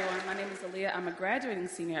morning, everyone. My name is Aaliyah. I'm a graduating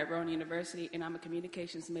senior at Rowan University, and I'm a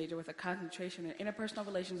communications major with a concentration in interpersonal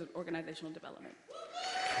relations and organizational development.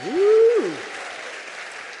 Woo!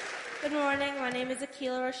 Good morning. My name is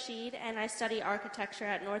Akila Rashid, and I study architecture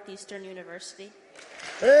at Northeastern University.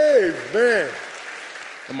 Amen.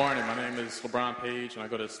 Good morning. My name is LeBron Page, and I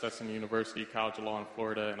go to Stetson University College of Law in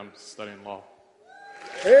Florida, and I'm studying law.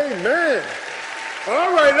 Amen.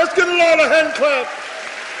 All right, let's give the Lord a hand clap.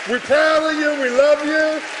 We're proud of you. We love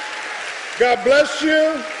you. God bless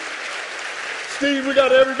you. Steve, we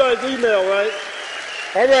got everybody's email, right?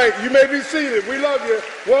 All right, you may be seated. We love you.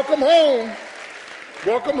 Welcome home.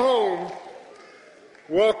 Welcome home.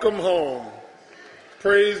 Welcome home.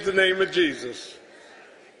 Praise the name of Jesus.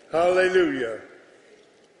 Hallelujah.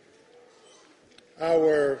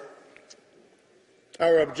 Our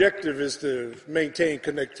objective is to maintain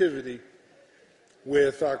connectivity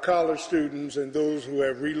with our college students and those who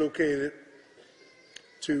have relocated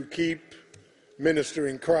to keep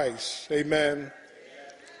ministering Christ. Amen.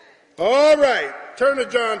 All right. Turn to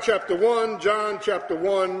John chapter 1. John chapter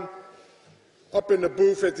 1. Up in the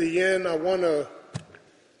booth at the end, I want to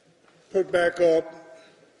put back up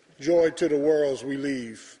joy to the world as we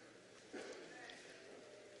leave.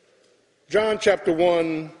 John chapter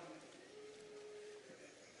 1,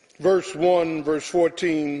 verse 1, verse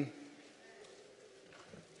 14.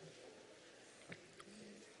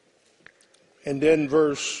 And then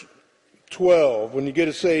verse 12. When you get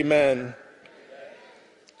it, say amen.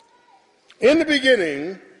 In the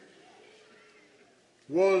beginning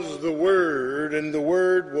was the Word, and the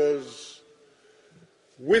Word was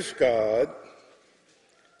with God,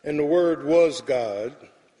 and the Word was God.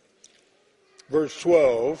 Verse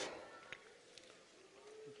 12.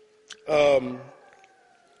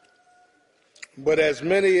 But as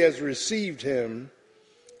many as received him,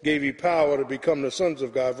 gave he power to become the sons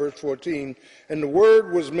of God. Verse 14. And the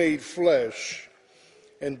Word was made flesh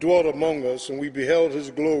and dwelt among us, and we beheld his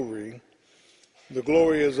glory. The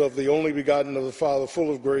glory is of the only begotten of the Father, full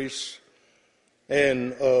of grace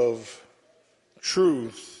and of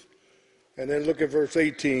truth. And then look at verse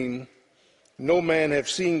 18. No man hath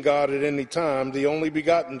seen God at any time. The only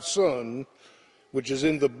begotten Son, which is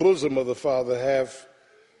in the bosom of the Father, hath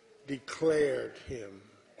declared him.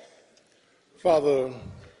 Father,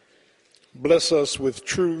 bless us with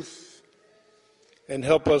truth and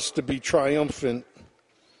help us to be triumphant,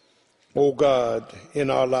 O God, in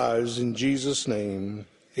our lives. In Jesus' name,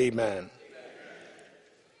 amen.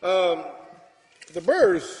 The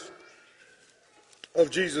birth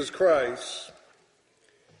of Jesus Christ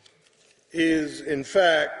is, in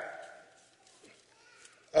fact,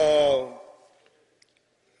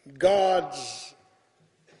 God's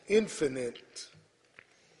infinite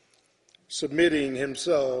submitting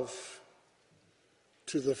himself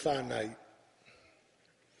to the finite,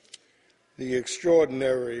 the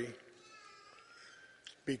extraordinary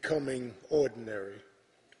becoming ordinary,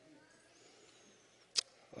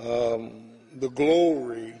 the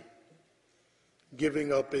glory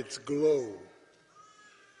giving up its glow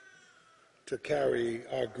to carry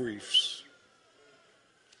our griefs.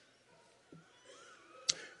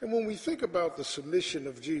 And when we think about the submission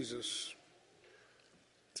of Jesus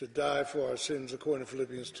to die for our sins according to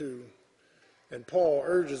Philippians 2, and Paul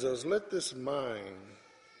urges us, let this mind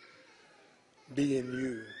be in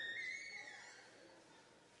you,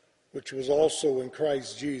 which was also in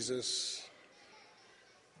Christ Jesus,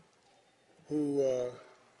 who,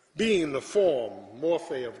 being in the form,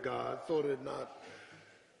 morphe of God, thought it not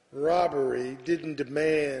robbery, didn't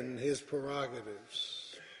demand his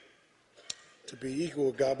prerogatives to be equal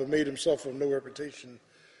with God, but made himself of no reputation,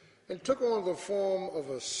 and took on the form of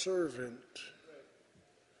a servant.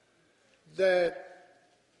 That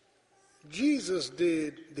Jesus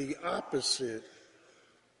did the opposite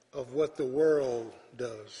of what the world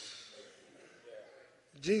does.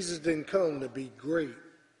 Jesus didn't come to be great.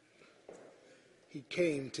 He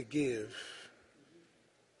came to give.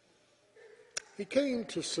 He came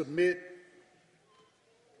to submit.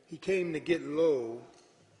 He came to get low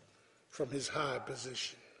from his high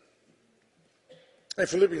position. And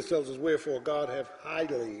Philippians tells us, wherefore God hath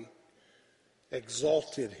highly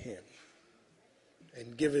exalted him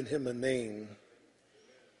and given him a name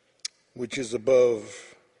which is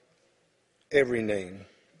above every name.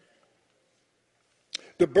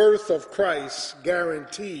 The birth of Christ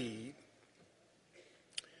guaranteed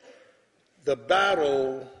the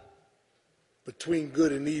battle between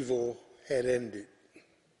good and evil had ended.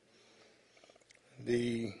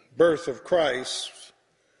 The birth of Christ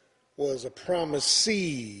was a promised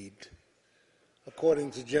seed,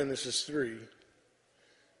 according to Genesis 3.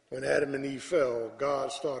 When Adam and Eve fell,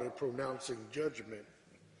 God started pronouncing judgment.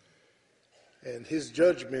 And his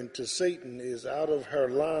judgment to Satan is, out of her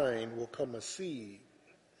line will come a seed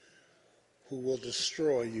who will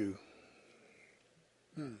destroy you.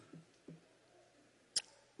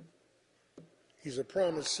 He's a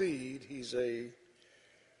promised seed. He's a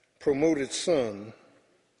promoted son.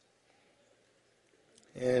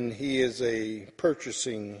 And he is a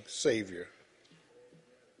purchasing Savior.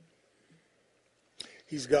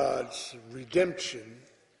 He's God's redemption.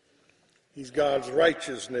 He's God's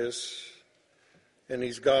righteousness. And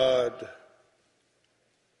he's God's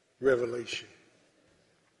revelation.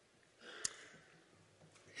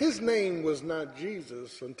 His name was not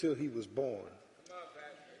Jesus until he was born.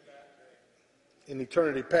 In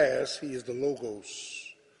eternity past, he is the Logos.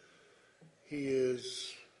 He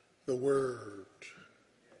is the Word.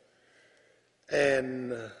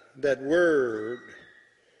 And that Word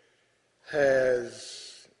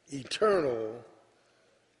has eternal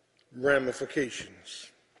ramifications.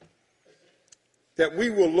 That we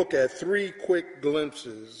will look at 3 quick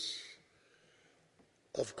glimpses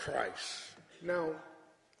of Christ. Now,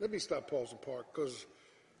 let me stop, pause, and park, because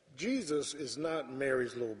Jesus is not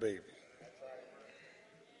Mary's little baby.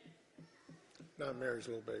 Not Mary's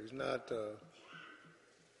little baby. He's not,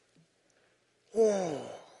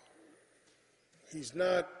 he's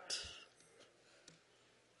not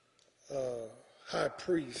high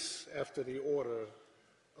priest after the order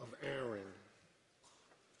of Aaron.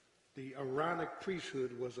 The Aaronic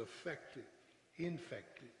priesthood was infected.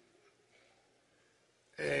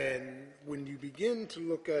 And when you begin to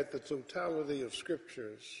look at the totality of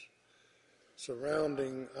scriptures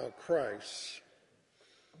surrounding our Christ,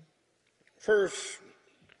 first,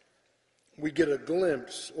 we get a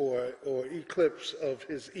glimpse or eclipse of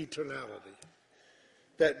his eternality.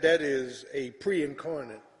 That is a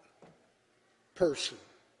pre-incarnate person.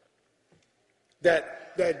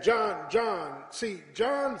 That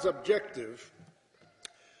John's objective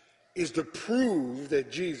is to prove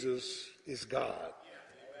that Jesus is God.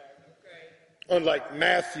 Unlike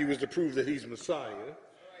Matthew is to prove that he's Messiah,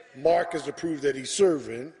 Mark is to prove that he's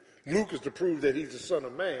servant, Luke is to prove that he's the Son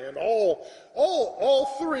of Man. All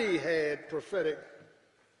 3 had prophetic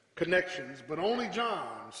connections, but only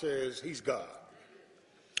John says he's God.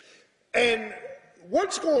 And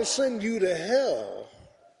what's going to send you to hell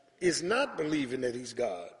is not believing that he's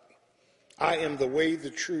God. I am the way,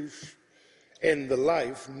 the truth, and the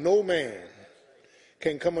life. No man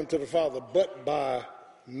can come unto the Father but by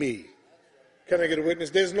me. Can I get a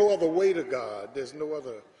witness? There's no other way to God. There's no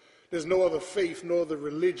other faith, no other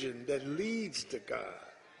religion that leads to God.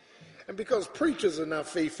 And because preachers are not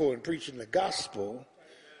faithful in preaching the gospel,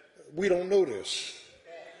 we don't know this.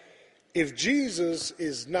 If Jesus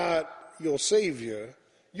is not your Savior,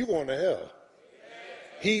 you're going to hell.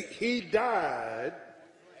 He died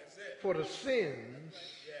for the sins,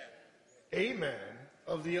 amen,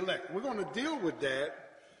 of the elect. We're going to deal with that,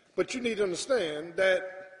 but you need to understand that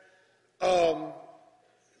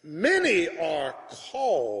many are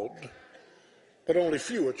called, but only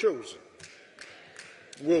few are chosen.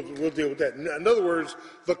 We'll deal with that. In other words,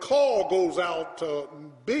 the call goes out to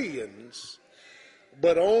billions,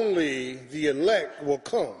 but only the elect will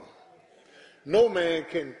come. No man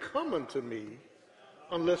can come unto me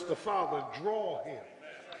unless the Father draw him.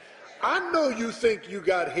 I know you think you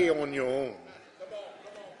got here on your own,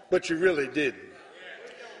 but you really didn't.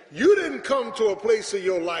 You didn't come to a place of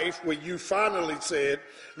your life where you finally said,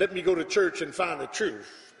 let me go to church and find the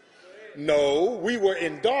truth. No, we were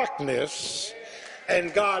in darkness,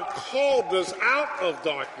 and God called us out of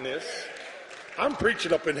darkness. I'm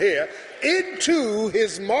preaching up in here, into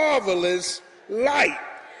his marvelous light.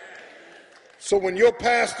 So when your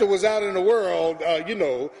pastor was out in the world,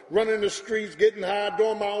 running the streets, getting high,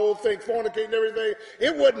 doing my old thing, fornicating and everything,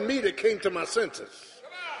 it wasn't me that came to my senses.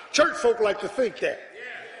 Church folk like to think that.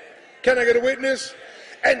 Can I get a witness?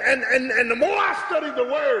 And the more I studied the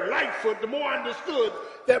word, Lightfoot, the more I understood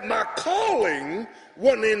that my calling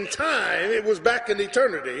wasn't in time, it was back in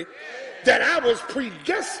eternity, that I was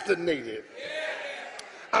predestinated.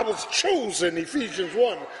 I was chosen, Ephesians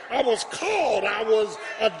 1. I was called, I was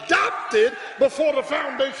adopted before the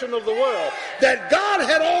foundation of the world. That God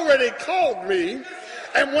had already called me,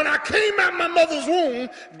 and when I came out my mother's womb,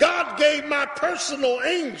 God gave my personal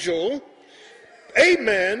angel,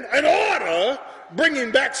 amen, an order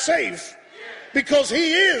bringing back safe, because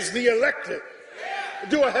he is the elected.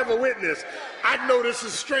 Do I have a witness? I know this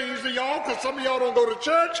is strange to y'all because some of y'all don't go to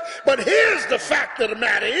church, but here's the fact of the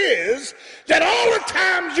matter is that all the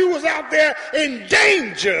times you was out there in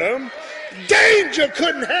danger, danger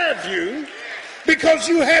couldn't have you because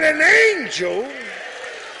you had an angel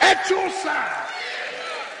at your side.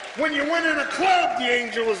 When you went in a club, the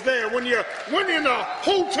angel was there. When you went in a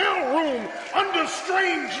hotel room under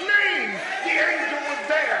strange names, the angel was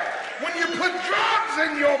there. When you put drugs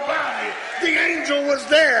in your body, the angel was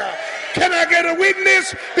there. Can I get a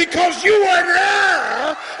witness? Because you are an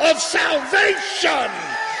heir of salvation.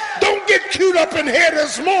 Don't get queued up in here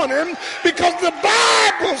this morning, because the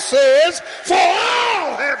Bible says, for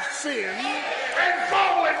all have sinned and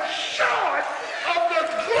fallen short of the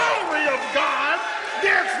glory of God.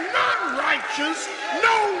 There's none righteous,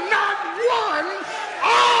 no, not one.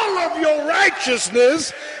 All of your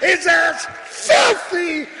righteousness is as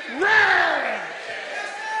filthy rags.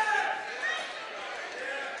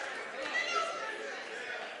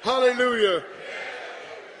 Hallelujah.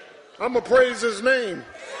 I'm going to praise his name.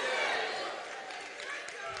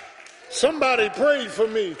 Somebody prayed for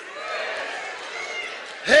me.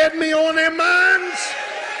 Had me on their minds.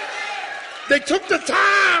 They took the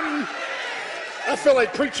time, I feel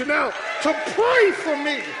like preaching out, to pray for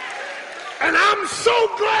me. And I'm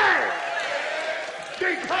so glad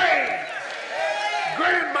they prayed.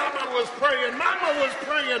 Grandmama was praying. Mama was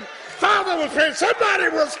praying. Father was praying. Somebody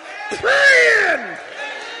was praying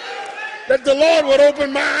that the Lord would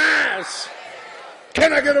open my eyes.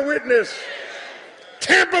 Can I get a witness?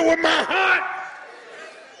 Tamper with my heart.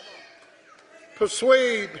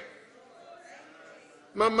 Persuade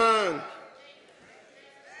my mind.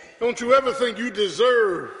 Don't you ever think you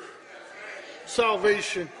deserve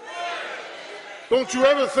salvation. Don't you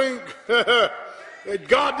ever think that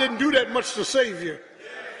God didn't do that much to save you.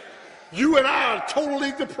 You and I are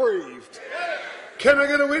totally depraved. Can I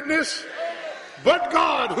get a witness? But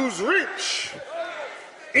God, who's rich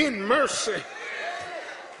in mercy.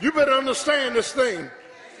 You better understand this thing.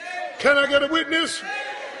 Can I get a witness?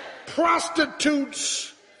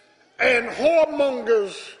 Prostitutes and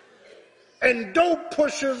whoremongers and dope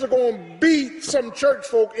pushers are going to beat some church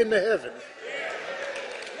folk into heaven.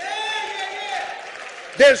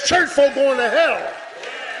 There's church folk going to hell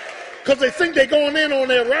because they think they're going in on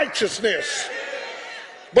their righteousness.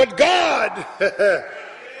 But God,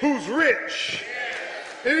 who's rich,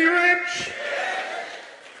 is he rich?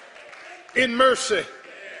 In mercy.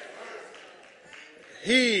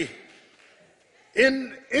 He,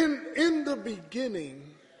 in the beginning,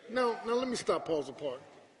 now let me stop, pause the part.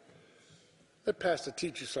 Let Pastor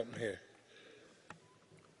teach you something here.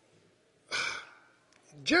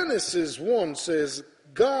 Genesis 1 says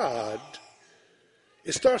God,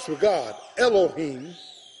 it starts with God, Elohim,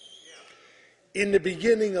 in the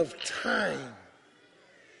beginning of time,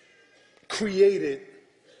 created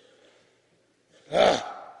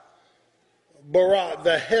bara,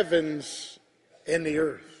 the heavens and the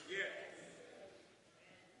earth.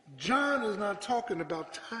 John is not talking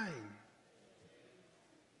about time.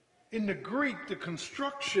 In the Greek, the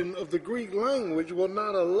construction of the Greek language will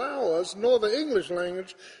not allow us, nor the English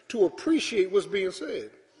language, to appreciate what's being said.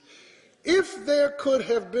 If there could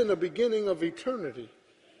have been a beginning of eternity,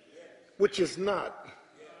 which is not,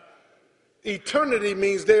 eternity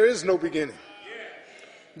means there is no beginning.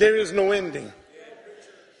 There is no ending.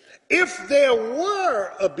 If there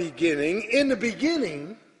were a beginning, in the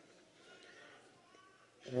beginning,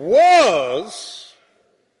 was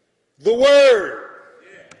the Word.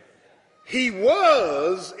 He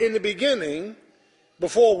was in the beginning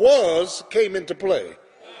before was came into play.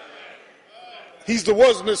 He's the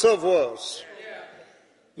wasness of was.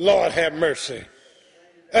 Lord have mercy.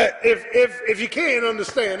 If you can't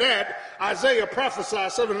understand that, Isaiah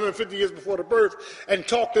prophesied 750 years before the birth and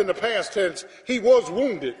talked in the past tense. He was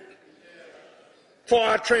wounded for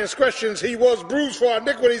our transgressions. He was bruised for our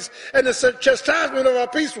iniquities, and the chastisement of our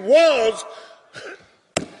peace was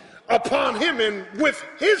upon him, and with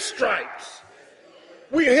his stripes.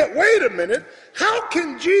 Wait a minute. How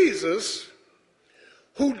can Jesus,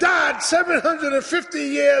 who died 750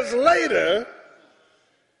 years later,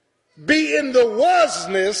 be in the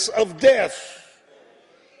wasness of death?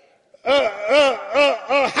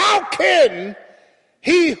 How can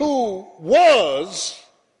he who was,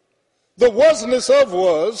 the wasness of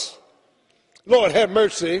was, Lord have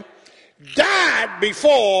mercy, died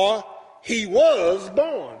before he was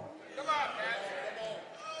born?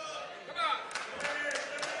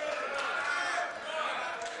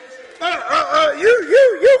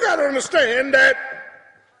 You got to understand that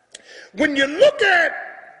when you look at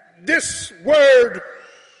this word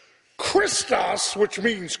Christos, which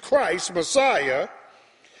means Christ, Messiah,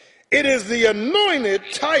 it is the anointed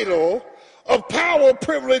title of power,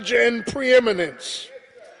 privilege, and preeminence.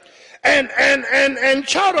 And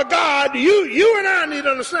child of God, you and I need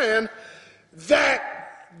to understand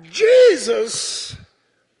that Jesus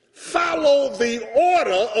followed the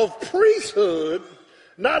order of priesthood,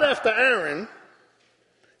 not after Aaron,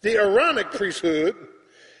 the Aaronic priesthood.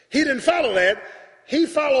 He didn't follow that. He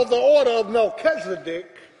followed the order of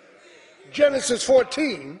Melchizedek, Genesis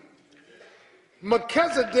 14.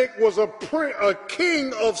 Melchizedek was a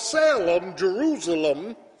king of Salem,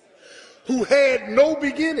 Jerusalem, who had no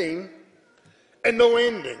beginning and no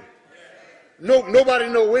ending. Nobody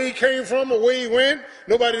know where he came from or where he went.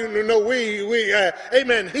 Nobody know where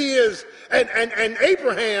amen. He is, and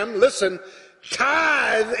Abraham, listen,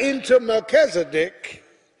 tithe into Melchizedek.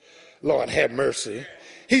 Lord have mercy.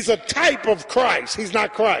 He's a type of Christ. He's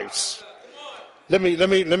not Christ. Let me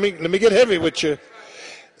get heavy with you.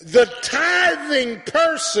 The tithing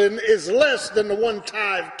person is less than the one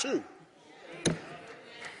tithed to.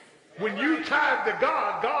 When you tithe to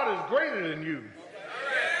God, God is greater than you.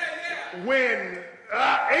 When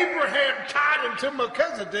Abraham tithed into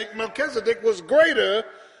Melchizedek, Melchizedek was greater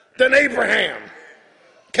than Abraham.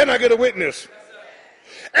 Can I get a witness?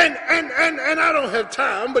 And I don't have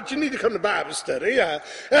time, but you need to come to Bible study.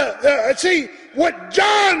 See, what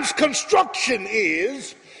John's construction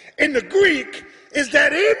is in the Greek is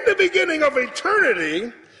that in the beginning of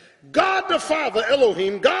eternity, God the Father,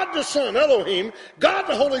 Elohim, God the Son, Elohim, God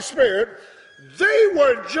the Holy Spirit, they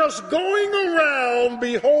were just going around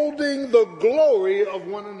beholding the glory of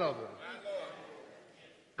one another.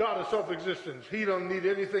 God is self-existence. He don't need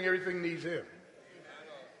anything. Everything needs him.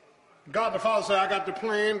 God the Father said, I got the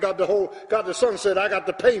plan. God the Son said, I got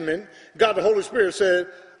the payment. God the Holy Spirit said,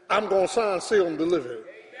 I'm going to sign, seal, and deliver it.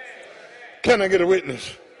 Can I get a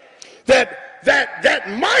witness? That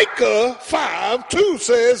Micah 5:2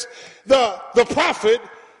 says the prophet,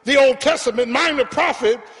 the Old Testament minor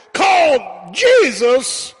prophet, called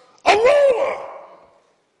Jesus a ruler.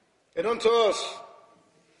 And unto us,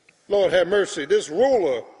 Lord have mercy, this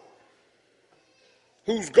ruler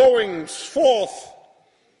whose goings forth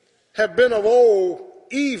have been of old,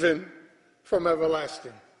 even from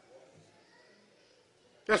everlasting.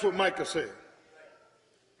 That's what Micah said.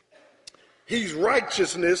 He's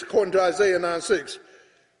righteousness, according to Isaiah 9:6.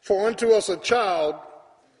 For unto us a child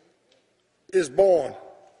is born,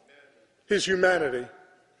 his humanity.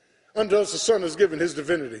 Unto us a son is given, his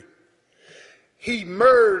divinity. He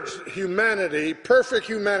merged humanity, perfect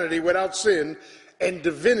humanity without sin, and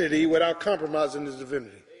divinity without compromising his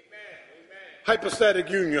divinity. Hypostatic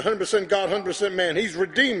union, 100% God, 100% man. He's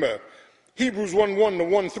Redeemer. Hebrews 1:1 to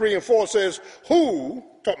 1:3 and 4 says, who,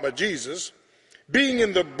 talking about Jesus, being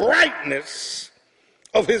in the brightness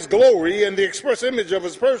of his glory and the express image of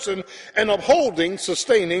his person, and upholding,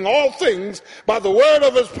 sustaining all things by the word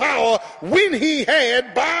of his power, when he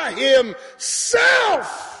had by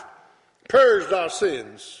himself purged our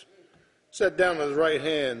sins, sat down at the right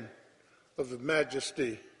hand of the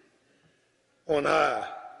majesty on high.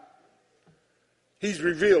 He's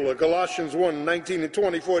revealed, Colossians 1:19 and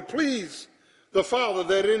 20, for it pleased the Father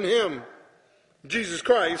that in him, Jesus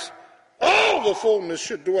Christ, all the fullness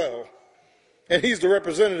should dwell. And he's the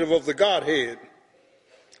representative of the Godhead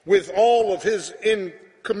with all of his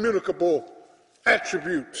incommunicable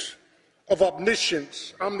attributes of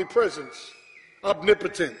omniscience, omnipresence,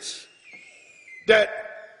 omnipotence.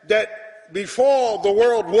 That before the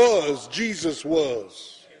world was, Jesus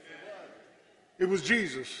was. It was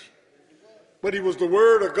Jesus. But he was the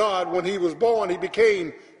Word of God. When he was born, he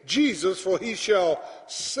became Jesus, for he shall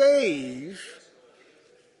save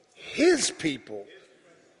his people,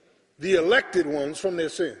 the elected ones, from their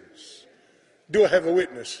sins. Do I have a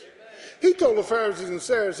witness? He told the Pharisees and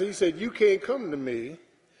Sadducees, he said, you can't come to me,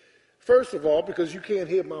 first of all, because you can't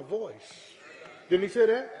hear my voice. Didn't he say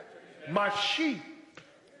that? My sheep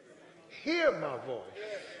hear my voice,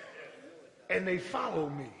 and they follow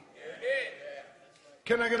me.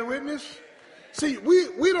 Can I get a witness? See,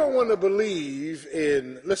 we don't want to believe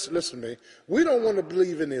in, listen to me, we don't want to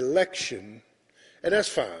believe in election, and that's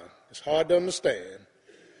fine. It's hard to understand.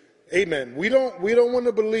 Amen. We don't want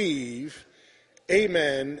to believe,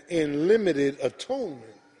 amen, in limited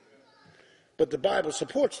atonement. But the Bible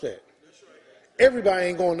supports that. Everybody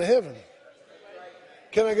ain't going to heaven.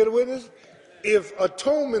 Can I get a witness? If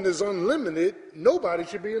atonement is unlimited, nobody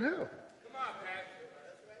should be in hell.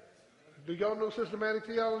 Do y'all know systematic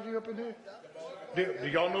theology up in here? Do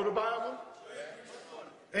y'all know the Bible?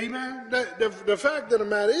 Amen. The fact of the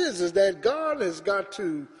matter is that God has got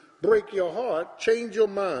to break your heart, change your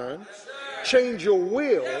mind, change your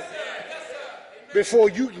will before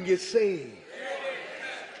you can get saved.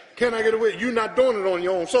 Can I get away? You're not doing it on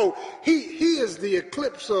your own. So he is the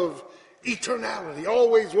eclipse of eternality.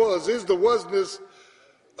 Always was, is the wasness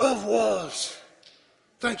of was.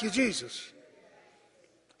 Thank you, Jesus.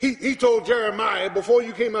 He told Jeremiah, before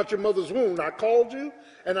you came out your mother's womb, I called you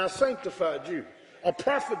and I sanctified you, a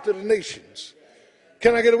prophet to the nations.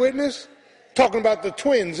 Can I get a witness? Talking about the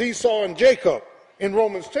twins, Esau and Jacob, in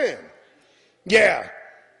Romans 10. Yeah.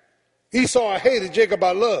 Esau hated Jacob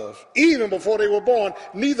by love, even before they were born,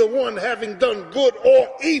 neither one having done good or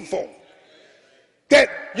evil. That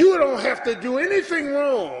you don't have to do anything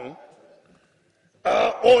wrong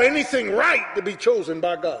or anything right to be chosen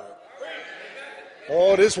by God.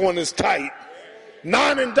 Oh, this one is tight.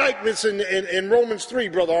 9 indictments in Romans 3,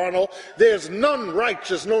 Brother Arnold. There's none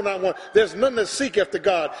righteous, no, not one. There's none that seek after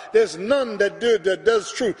God. There's none that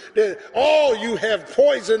does truth. All you have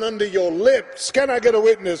poison under your lips. Can I get a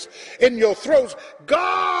witness? In your throats.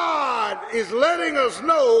 God is letting us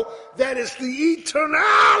know that it's the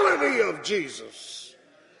eternality of Jesus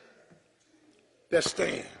that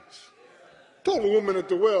stands. Told a woman at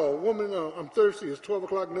the well, woman, I'm thirsty, it's 12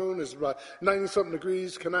 o'clock noon, it's about 90-something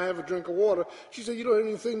degrees, can I have a drink of water? She said, you don't have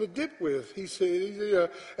anything to dip with. He said,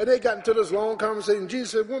 and they got into this long conversation.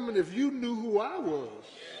 Jesus said, woman, if you knew who I was,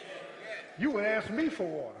 you would ask me for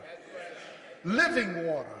water. Living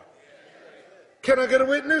water. Can I get a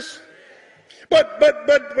witness? But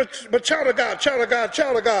child of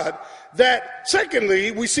God, that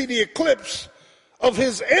secondly, we see the eclipse of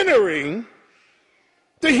his entering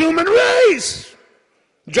the human race.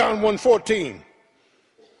 John 1:14.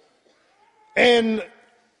 And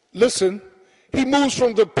listen, he moves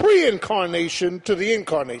from the pre-incarnation to the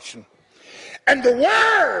incarnation. And the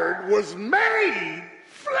Word was made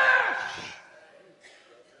flesh.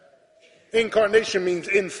 Incarnation means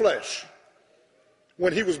in flesh.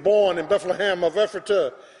 When he was born in Bethlehem of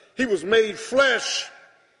Ephratah, he was made flesh.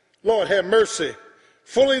 Lord have mercy.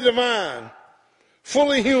 Fully divine,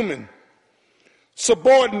 fully human,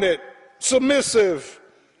 subordinate, submissive,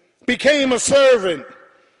 became a servant.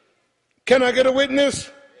 Can I get a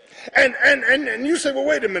witness? And you say, well,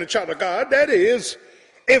 wait a minute, child of God. That is,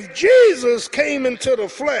 if Jesus came into the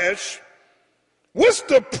flesh, what's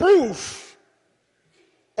the proof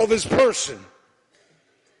of his person?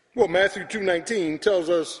 Well, Matthew 2:19 tells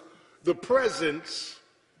us the presence,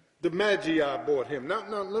 the Magi brought him. Now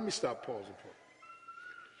let me stop pausing for it.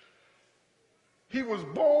 He was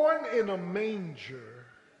born in a manger.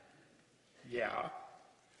 Yeah.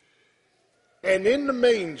 And in the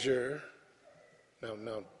manger,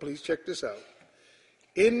 now please check this out.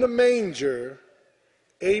 In the manger,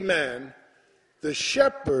 amen, the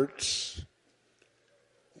shepherds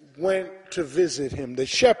went to visit him. The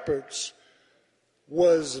shepherds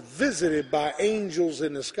was visited by angels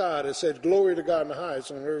in the sky that said, glory to God in the highest,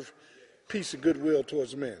 on earth, peace and goodwill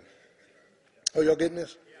towards men. Oh, y'all getting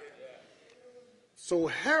this? So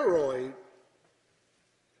Herod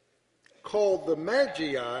called the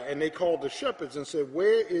Magi and they called the shepherds and said,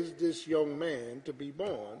 where is this young man to be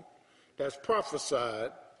born that's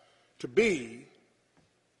prophesied to be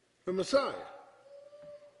the Messiah?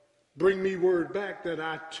 Bring me word back that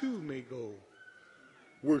I too may go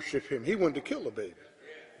worship him. He wanted to kill a baby.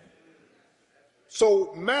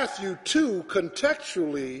 So Matthew 2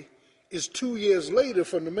 contextually is 2 years later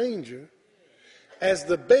from the manger as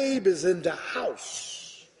the babe is in the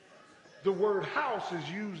house. The word house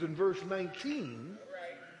is used in verse 19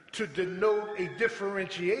 to denote a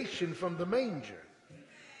differentiation from the manger.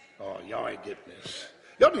 Oh, y'all ain't getting this.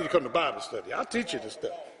 Y'all need to come to Bible study. I'll teach you this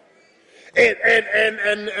stuff. And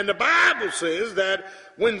the Bible says that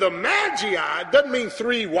when the Magi, doesn't mean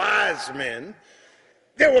 3 wise men,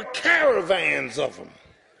 there were caravans of them.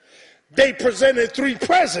 They presented 3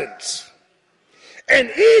 presents.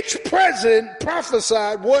 And each present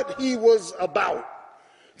prophesied what he was about.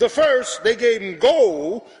 The first, they gave him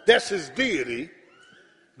gold, that's his deity.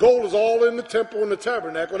 Gold is all in the temple and the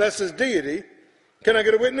tabernacle, that's his deity. Can I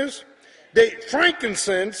get a witness?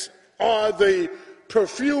 Frankincense are the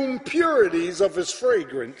perfumed purities of his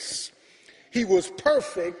fragrance. He was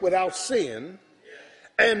perfect without sin.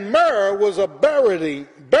 And myrrh was a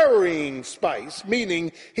burying spice,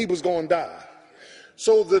 meaning he was going to die.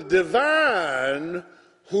 So the divine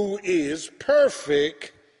who is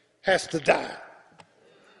perfect has to die.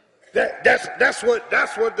 That's what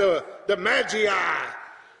the Magi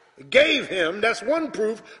gave him. That's one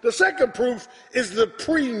proof. The second proof is the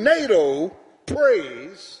prenatal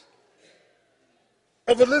praise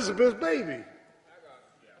of Elizabeth's baby.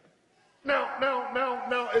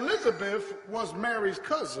 Now, Elizabeth was Mary's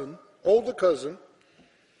cousin, older cousin,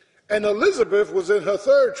 and Elizabeth was in her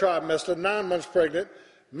 3rd trimester, 9 months pregnant.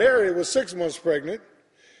 Mary was 6 months pregnant.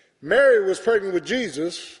 Mary was pregnant with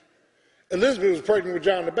Jesus. Elizabeth was pregnant with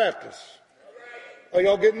John the Baptist. Are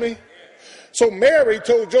y'all getting me? So Mary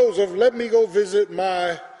told Joseph, let me go visit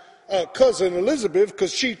my cousin Elizabeth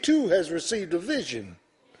because she too has received a vision.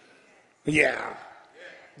 Yeah.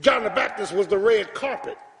 John the Baptist was the red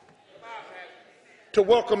carpet to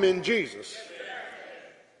welcome in Jesus.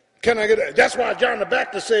 Can I get that? That's why John the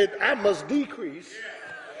Baptist said, I must decrease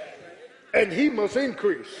and he must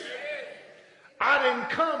increase. I didn't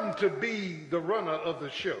come to be the runner of the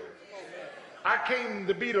show. I came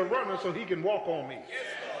to be the runner so he can walk on me.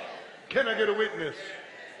 Can I get a witness?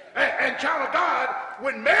 And child of God,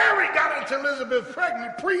 when Mary got into Elizabeth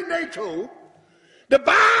pregnant, prenatal, the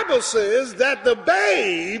Bible says that the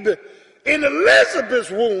babe in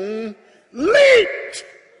Elizabeth's womb leaped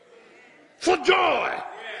for joy.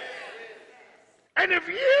 And if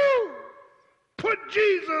you put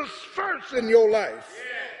Jesus first in your life,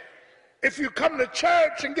 if you come to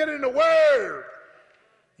church and get in the Word,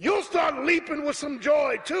 you'll start leaping with some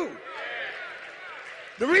joy too.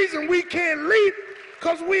 The reason we can't leap,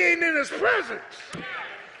 because we ain't in his presence.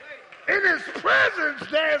 In his presence,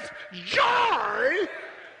 there's joy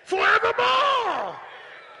forevermore.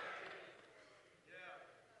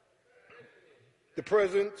 The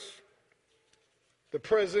presence,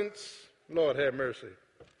 Lord have mercy.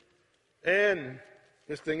 And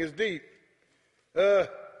this thing is deep. And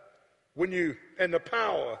the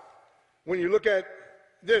power, when you look at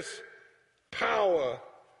this power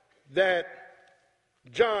that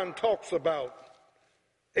John talks about,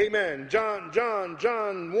 amen. John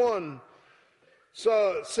 1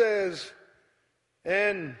 says,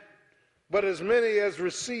 but as many as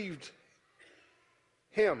received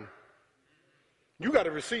him, you got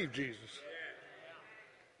to receive Jesus.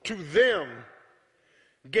 To them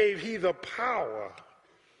gave he the power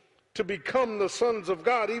to become the sons of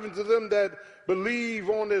God, even to them that believe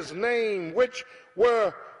on his name, which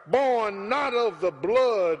were born not of the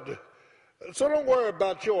blood. So don't worry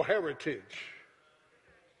about your heritage.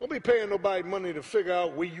 Don't be paying nobody money to figure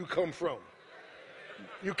out where you come from.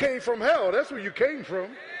 You came from hell. That's where you came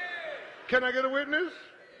from. Can I get a witness?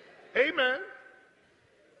 Amen.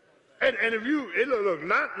 And if you look,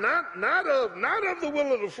 not of the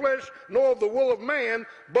will of the flesh, nor of the will of man,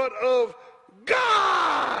 but of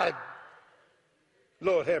God.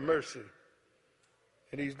 Lord have mercy.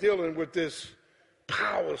 And he's dealing with this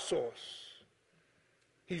power source.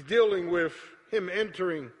 He's dealing with him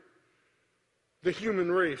entering the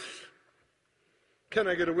human race. Can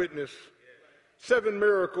I get a witness? 7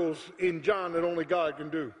 miracles in John that only God can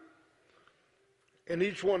do. And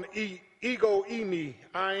each one, ego, eimi,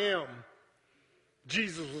 I am.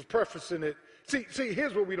 Jesus was prefacing it. See,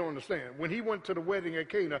 here's what we don't understand. When he went to the wedding at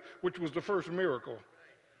Cana, which was the first miracle,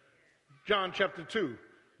 John chapter 2,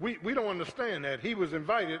 we don't understand that. He was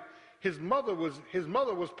invited. His mother was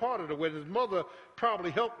part of the wedding. His mother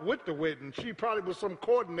probably helped with the wedding. She probably was some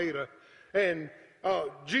coordinator. And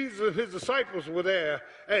Jesus and his disciples were there.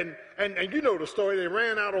 And you know the story. They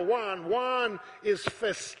ran out of wine. Wine is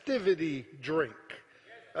festivity drink.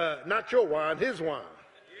 Not your wine, his wine.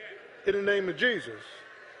 In the name of Jesus.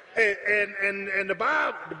 And the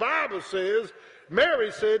Bible says,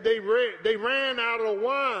 Mary said they ran out of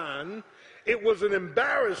wine. It was an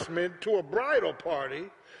embarrassment to a bridal party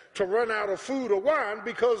to run out of food or wine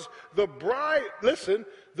because the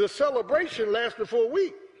celebration lasted for a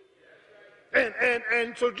week.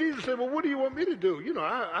 And so Jesus said, well, what do you want me to do? You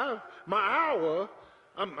know, my hour,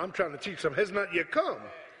 I'm trying to teach something, has not yet come.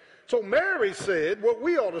 So Mary said, what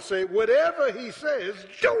we ought to say, whatever he says,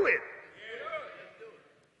 do it.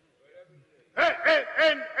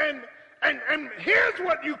 And here's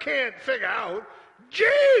what you can't figure out.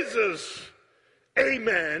 Jesus,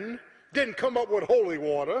 amen, didn't come up with holy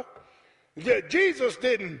water. Jesus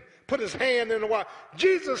didn't put his hand in the water.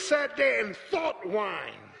 Jesus sat there and thought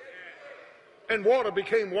wine. And water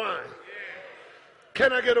became wine.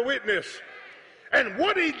 Can I get a witness? And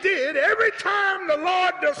what he did, every time the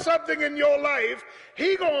Lord does something in your life,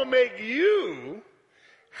 he gonna make you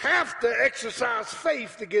have to exercise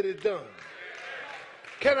faith to get it done.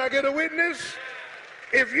 Can I get a witness?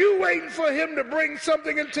 If you waiting for him to bring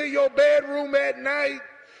something into your bedroom at night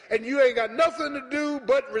and you ain't got nothing to do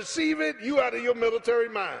but receive it, you out of your military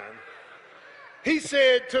mind. He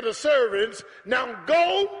said to the servants, now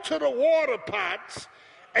go to the water pots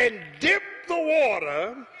and dip the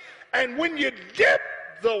water, and when you dip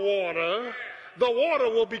the water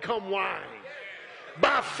will become wine.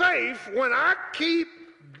 By faith, when I keep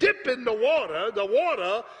dipping the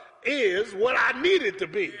water is what I need it to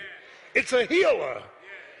be. It's a healer.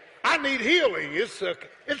 I need healing. It's a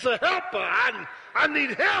helper. I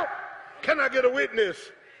need help. Can I get a witness?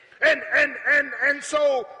 And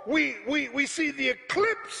so we see the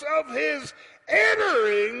eclipse of his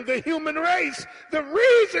entering the human race. The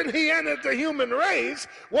reason he entered the human race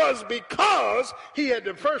was because he had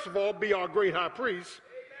to, first of all, be our great high priest.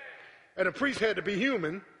 And a priest had to be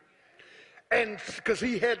human. And because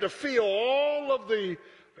he had to feel all of the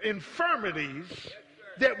infirmities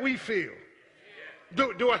that we feel.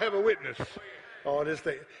 Do I have a witness? Oh, this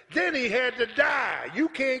thing. Then he had to die. You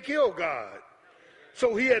can't kill God.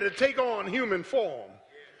 So he had to take on human form.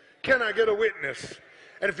 Can I get a witness?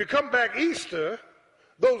 And if you come back Easter,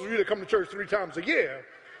 those of you that come to church 3 times a year,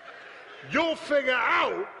 you'll figure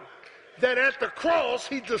out that at the cross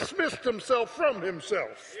he dismissed himself from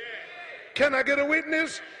himself. Can I get a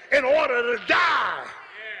witness? In order to die.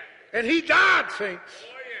 And he died, saints.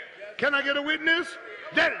 Can I get a witness?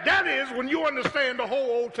 That is when you understand the whole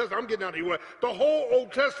Old Testament. I'm getting out of here. The whole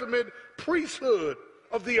Old Testament priesthood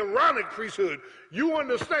of the Aaronic priesthood. You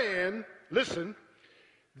understand, listen,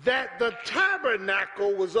 that the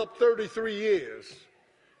tabernacle was up 33 years.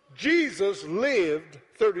 Jesus lived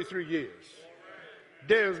 33 years.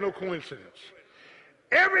 There's no coincidence.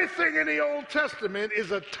 Everything in the Old Testament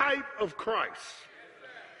is a type of Christ.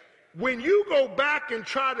 When you go back and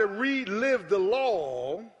try to relive the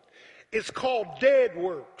law, it's called dead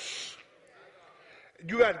works.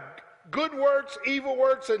 You got good works, evil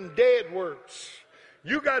works, and dead works.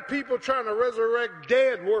 You got people trying to resurrect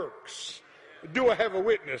dead works. Do I have a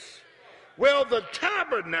witness? Well, the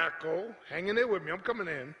tabernacle, hanging in with me, I'm coming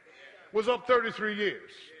in, was up 33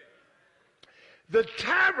 years. The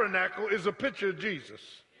tabernacle is a picture of Jesus.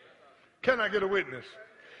 Can I get a witness?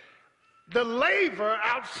 The laver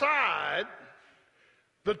outside,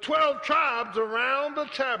 the 12 tribes around the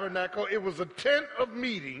tabernacle, it was a tent of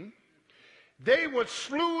meeting. They would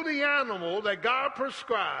slew the animal that God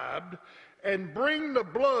prescribed and bring the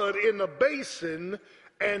blood in a basin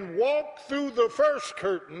and walk through the first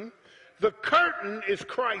curtain. The curtain is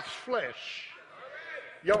Christ's flesh.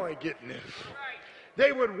 Y'all ain't getting this.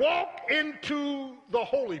 They would walk into the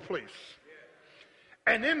holy place.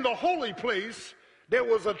 And in the holy place, there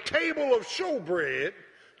was a table of showbread,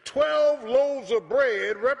 12 loaves of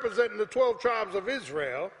bread representing the 12 tribes of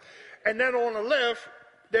Israel. And then on the left,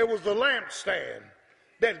 there was the lampstand,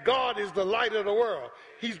 that God is the light of the world.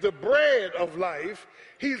 He's the bread of life.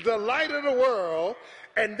 He's the light of the world.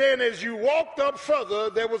 And then as you walked up further,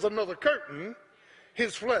 there was another curtain,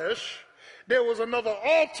 his flesh. There was another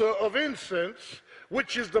altar of incense,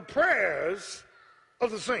 which is the prayers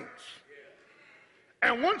of the saints.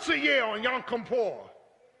 And once a year on Yom Kippur,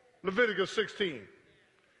 Leviticus 16,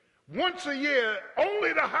 once a year,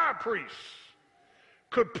 only the high priest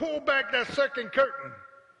could pull back that second curtain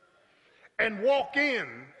and walk in.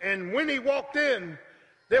 And when he walked in,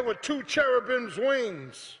 there were 2 cherubims'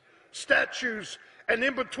 wings, statues, and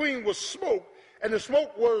in between was smoke, and the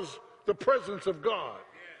smoke was the presence of God.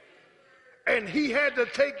 And he had to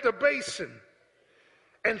take the basin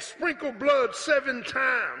and sprinkle blood 7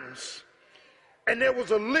 times. And there was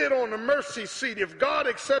a lid on the mercy seat. If God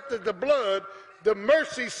accepted the blood, the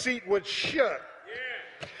mercy seat would shut.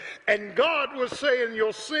 And God was saying,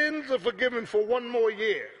 your sins are forgiven for 1 more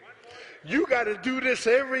year. You got to do this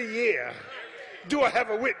every year. Do I have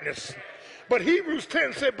a witness? But Hebrews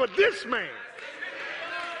 10 said, but this man,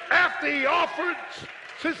 after he offered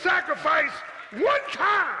his sacrifice 1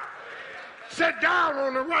 time, sat down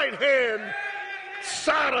on the right hand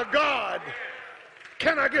side of God.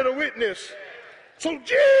 Can I get a witness? So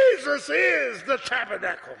Jesus is the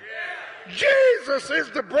tabernacle. Jesus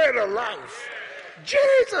is the bread of life.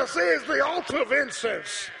 Jesus is the altar of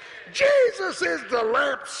incense. Jesus is the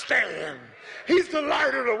lampstand. He's the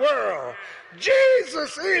light of the world.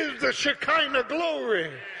 Jesus is the Shekinah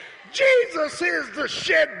glory. Jesus is the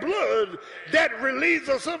shed blood that relieves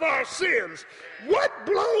us of our sins. What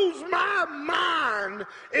blows my mind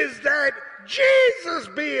is that Jesus,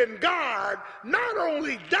 being God, not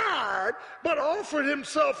only died, but offered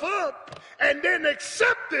himself up and then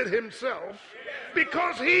accepted himself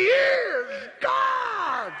because he is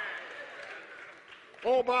God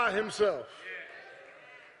all by himself.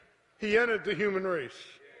 He entered the human race.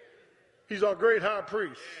 He's our great high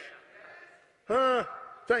priest.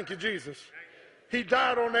 Thank you, Jesus. He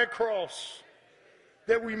died on that cross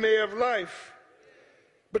that we may have life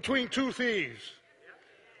between two thieves.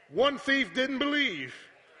 One thief didn't believe.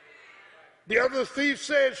 The other thief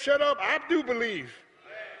said, shut up, I do believe.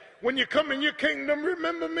 When you come in your kingdom,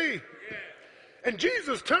 remember me. And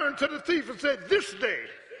Jesus turned to the thief and said, this day,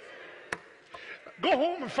 go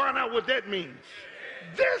home and find out what that means.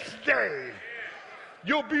 This day,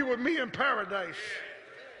 you'll be with me in paradise.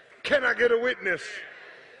 Can I get a witness?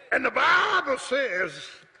 And the Bible says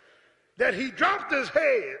that he dropped his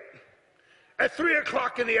head at 3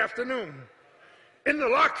 o'clock in the afternoon in the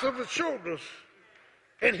locks of his shoulders,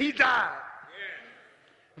 and he died.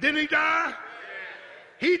 Didn't he die?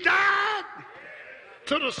 He died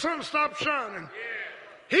till the sun stopped shining.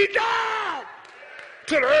 He died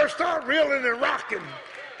till the earth started reeling and rocking.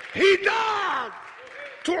 He died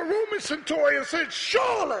to a Roman centurion and said,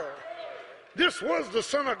 surely this was the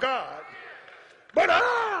Son of God. But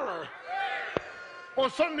early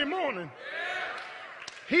on Sunday morning,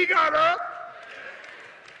 he got up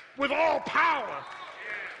with all power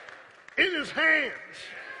in his hands.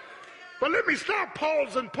 But let me stop,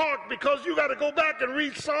 pause, and park, because you got to go back and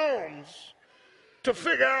read Psalms to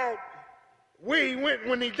figure out where he went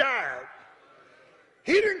when he died.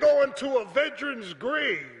 He didn't go into a veteran's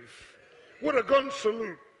grave with a gun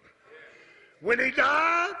salute. When he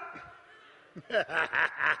died,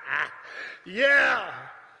 yeah,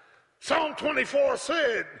 Psalm 24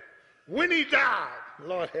 said, when he died,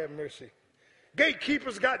 Lord have mercy,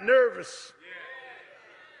 gatekeepers got nervous.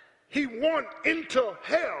 He went into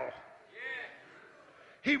hell.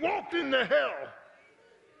 He walked into hell.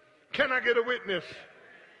 Can I get a witness?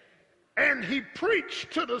 And he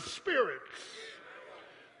preached to the spirits,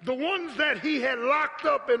 the ones that he had locked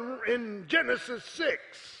up in Genesis 6,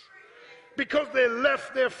 because they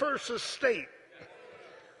left their first estate.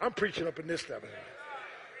 I'm preaching up in this stuff.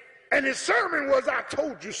 And his sermon was, I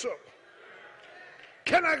told you so.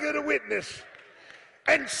 Can I get a witness?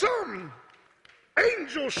 And some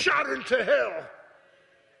angel shot into hell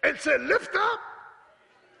and said, lift up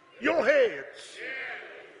your heads,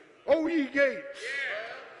 O ye gates,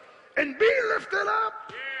 and be lifted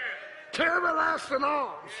up to everlasting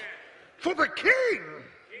arms. For the King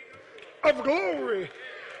of glory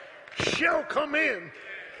shall come in.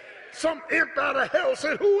 Some imp out of hell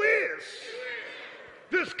said, who is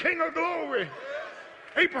this King of glory?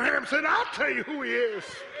 Abraham said, I'll tell you who he is.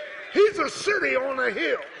 He's a city on a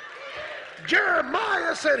hill.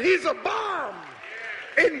 Jeremiah said he's a balm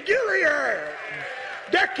in Gilead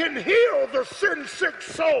that can heal the sin-sick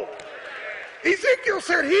soul. Ezekiel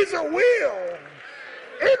said he's a wheel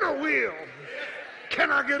in a wheel.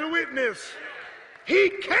 Can I get a witness? He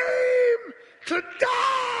came to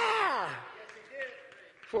die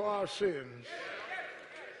for our sins.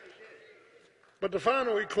 But the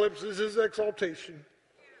final eclipse is his exaltation.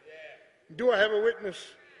 Do I have a witness?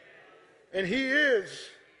 And he is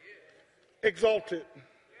exalted.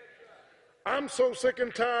 I'm so sick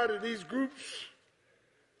and tired of these groups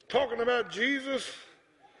talking about Jesus.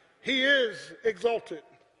 He is exalted.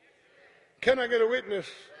 Can I get a witness?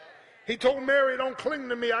 He told Mary, don't cling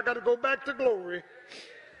to me. I got to go back to glory.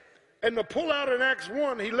 And to pull out in Acts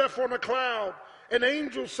 1, he left on a cloud. An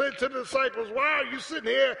angel said to the disciples, why are you sitting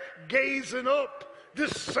here gazing up?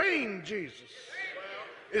 This same Jesus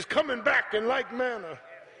is coming back in like manner.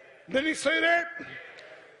 Didn't he say that?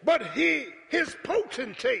 But his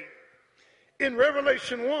potentate in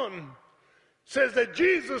Revelation 1 says that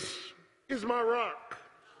Jesus is my rock.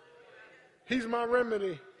 He's my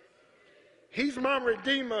remedy. He's my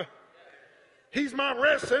redeemer. He's my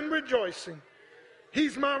rest and rejoicing.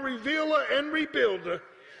 He's my revealer and rebuilder.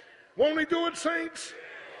 Won't he do it, saints?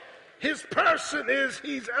 His person is,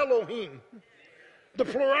 he's Elohim, the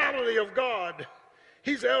plurality of God.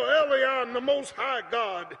 He's El Elyon, the Most High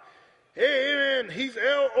God. Amen. He's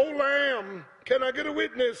El Olam. Can I get a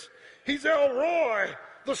witness? He's El Roy,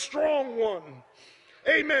 the strong one.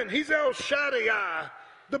 Amen. He's El Shaddai,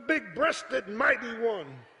 the big-breasted mighty one.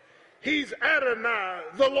 He's Adonai,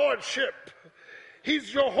 the lordship. He's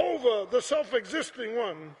Jehovah, the self-existing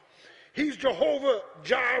one. He's Jehovah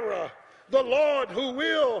Jireh, the Lord who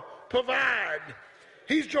will provide.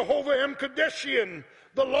 He's Jehovah Mkadeshian,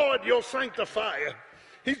 the Lord your sanctifier.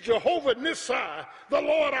 He's Jehovah Nissi, the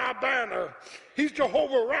Lord our banner. He's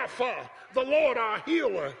Jehovah Rapha, the Lord our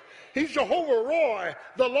healer. He's Jehovah Roy,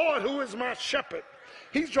 the Lord who is my shepherd.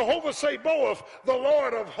 He's Jehovah Sabaoth, the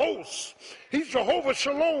Lord of hosts. He's Jehovah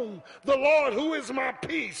Shalom, the Lord who is my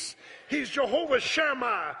peace. He's Jehovah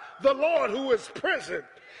Shammah, the Lord who is present.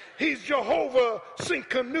 He's Jehovah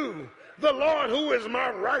Sinkanu, the Lord who is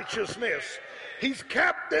my righteousness. He's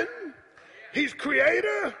captain. He's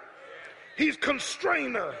creator. He's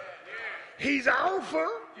constrainer. He's Alpha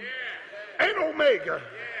and Omega.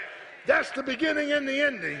 That's the beginning and the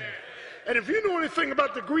ending. And if you know anything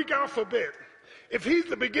about the Greek alphabet, if he's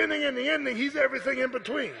the beginning and the ending, he's everything in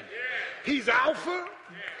between. He's Alpha.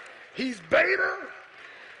 He's Beta.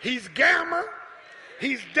 He's Gamma.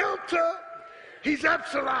 He's Delta. He's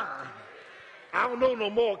Epsilon. I don't know no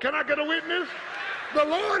more. Can I get a witness? The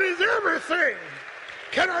Lord is everything.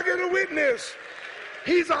 Can I get a witness?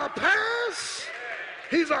 He's our past.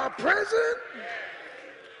 He's our present.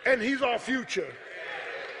 And he's our future.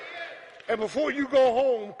 And before you go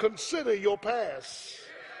home, consider your past.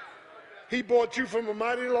 He brought you from a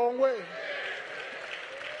mighty long way.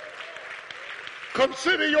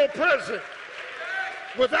 Consider your present.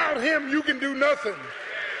 Without him, you can do nothing.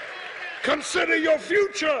 Consider your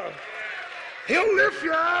future. He'll lift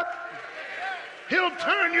you up. He'll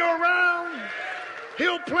turn you around.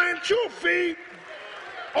 He'll plant your feet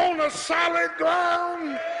on a solid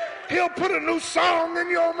ground. He'll put a new song in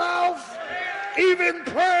your mouth, even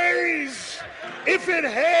praise. If it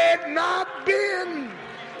had not been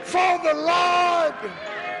for the Lord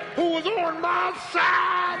who was on my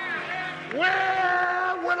side,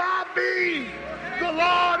 where would I be? The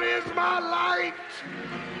Lord is my light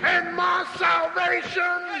and my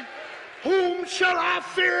salvation. Whom shall I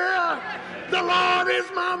fear? The Lord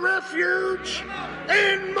is my refuge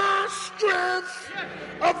and my strength,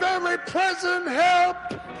 a very present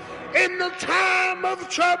help in the time of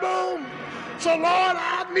trouble. So Lord,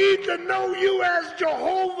 I need to know you as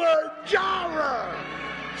Jehovah Jireh,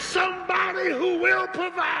 somebody who will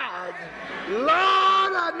provide. Lord,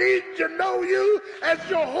 I need to know you as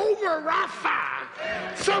Jehovah Rapha,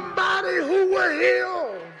 somebody who will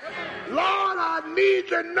heal. Lord, I need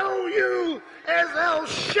to know you as El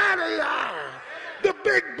Shaddai, the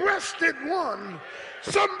big-breasted one,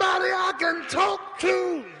 somebody I can talk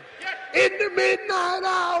to in the midnight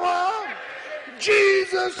hour.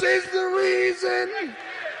 Jesus is the reason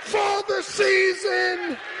for the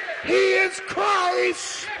season. He is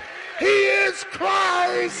Christ. He is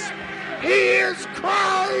Christ. He is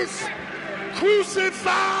Christ.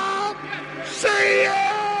 Crucified. Say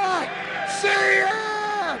it. Say it.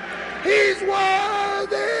 He's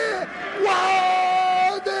worthy.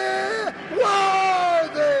 Worthy.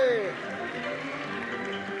 Worthy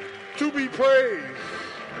to be praised.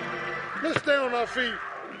 Let's stay on our feet.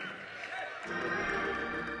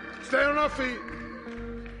 Stay on our feet.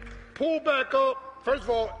 Pull back up. First of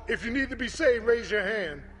all, if you need to be saved, raise your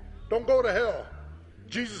hand. Don't go to hell.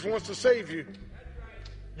 Jesus wants to save you.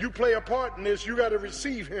 You play a part in this. You got to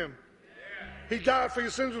receive him. He died for your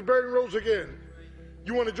sins, was buried, and rose again.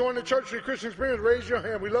 You want to join the church for your Christian experience? Raise your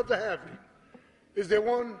hand. We'd love to have you. Is there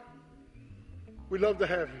one? We'd love to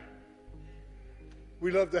have you.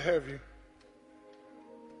 We'd love to have you.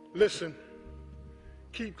 Listen,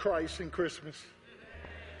 keep Christ in Christmas.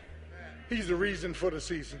 He's the reason for the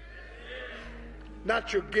season.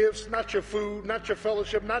 Not your gifts, not your food, not your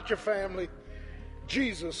fellowship, not your family.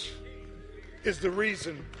 Jesus is the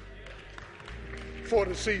reason for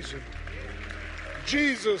the season.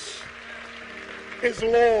 Jesus is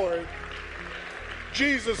Lord.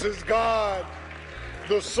 Jesus is God,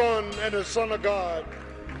 the Son and the Son of God.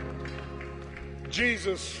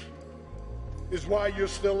 Jesus is why you're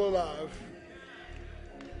still alive.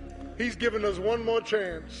 He's given us one more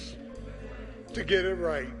chance to get it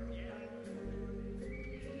right.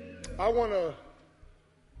 I want to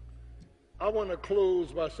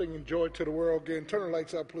close by singing Joy to the World again. Turn the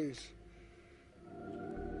lights out, please.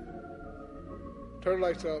 Turn the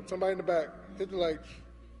lights out. Somebody in the back, hit the lights.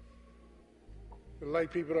 The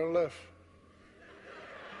light people on the left.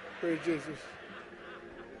 Praise Jesus.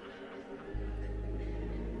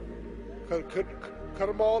 Cut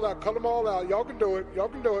them all out. Cut them all out. Y'all can do it. Y'all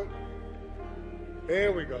can do it.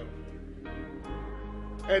 There we go.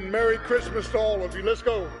 And Merry Christmas to all of you. Let's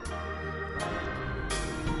go.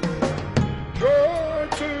 Joy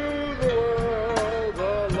to the world,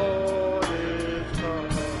 the Lord is come.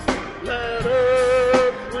 Let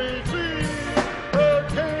earth receive the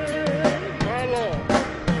King, my Lord.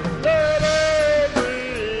 Let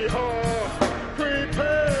every heart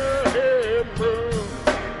prepare him room.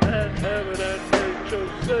 And heaven and nature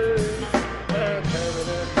sing, and heaven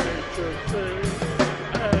and nature sing,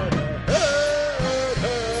 and nature.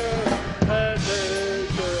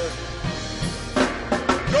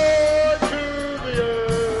 Joy to the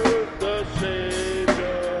earth, the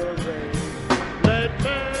Savior reigns. Let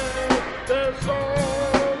man their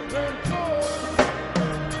songs employ.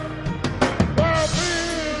 While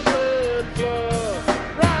fields and flood,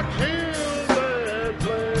 rocks, hills and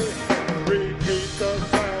plain, repeat the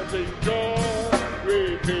sounding joy,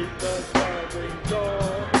 repeat the sounding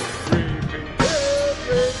joy, repeat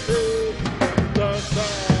everything, the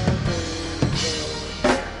sounding joy.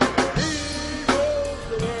 He rules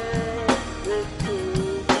the world with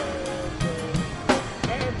truth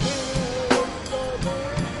and puts the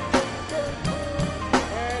world the glories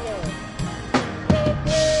of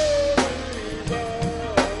him and wonders of his love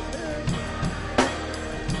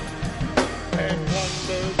and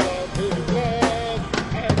wonders of his love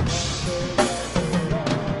and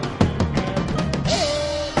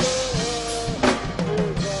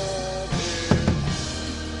wonders of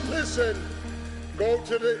his. Listen, go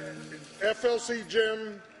to the FLC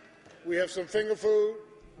gym. We have some finger food.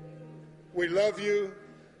 We love you.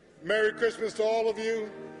 Merry Christmas to all of you.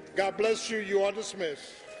 God bless you. You are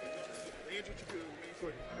dismissed.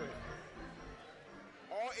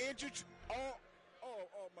 All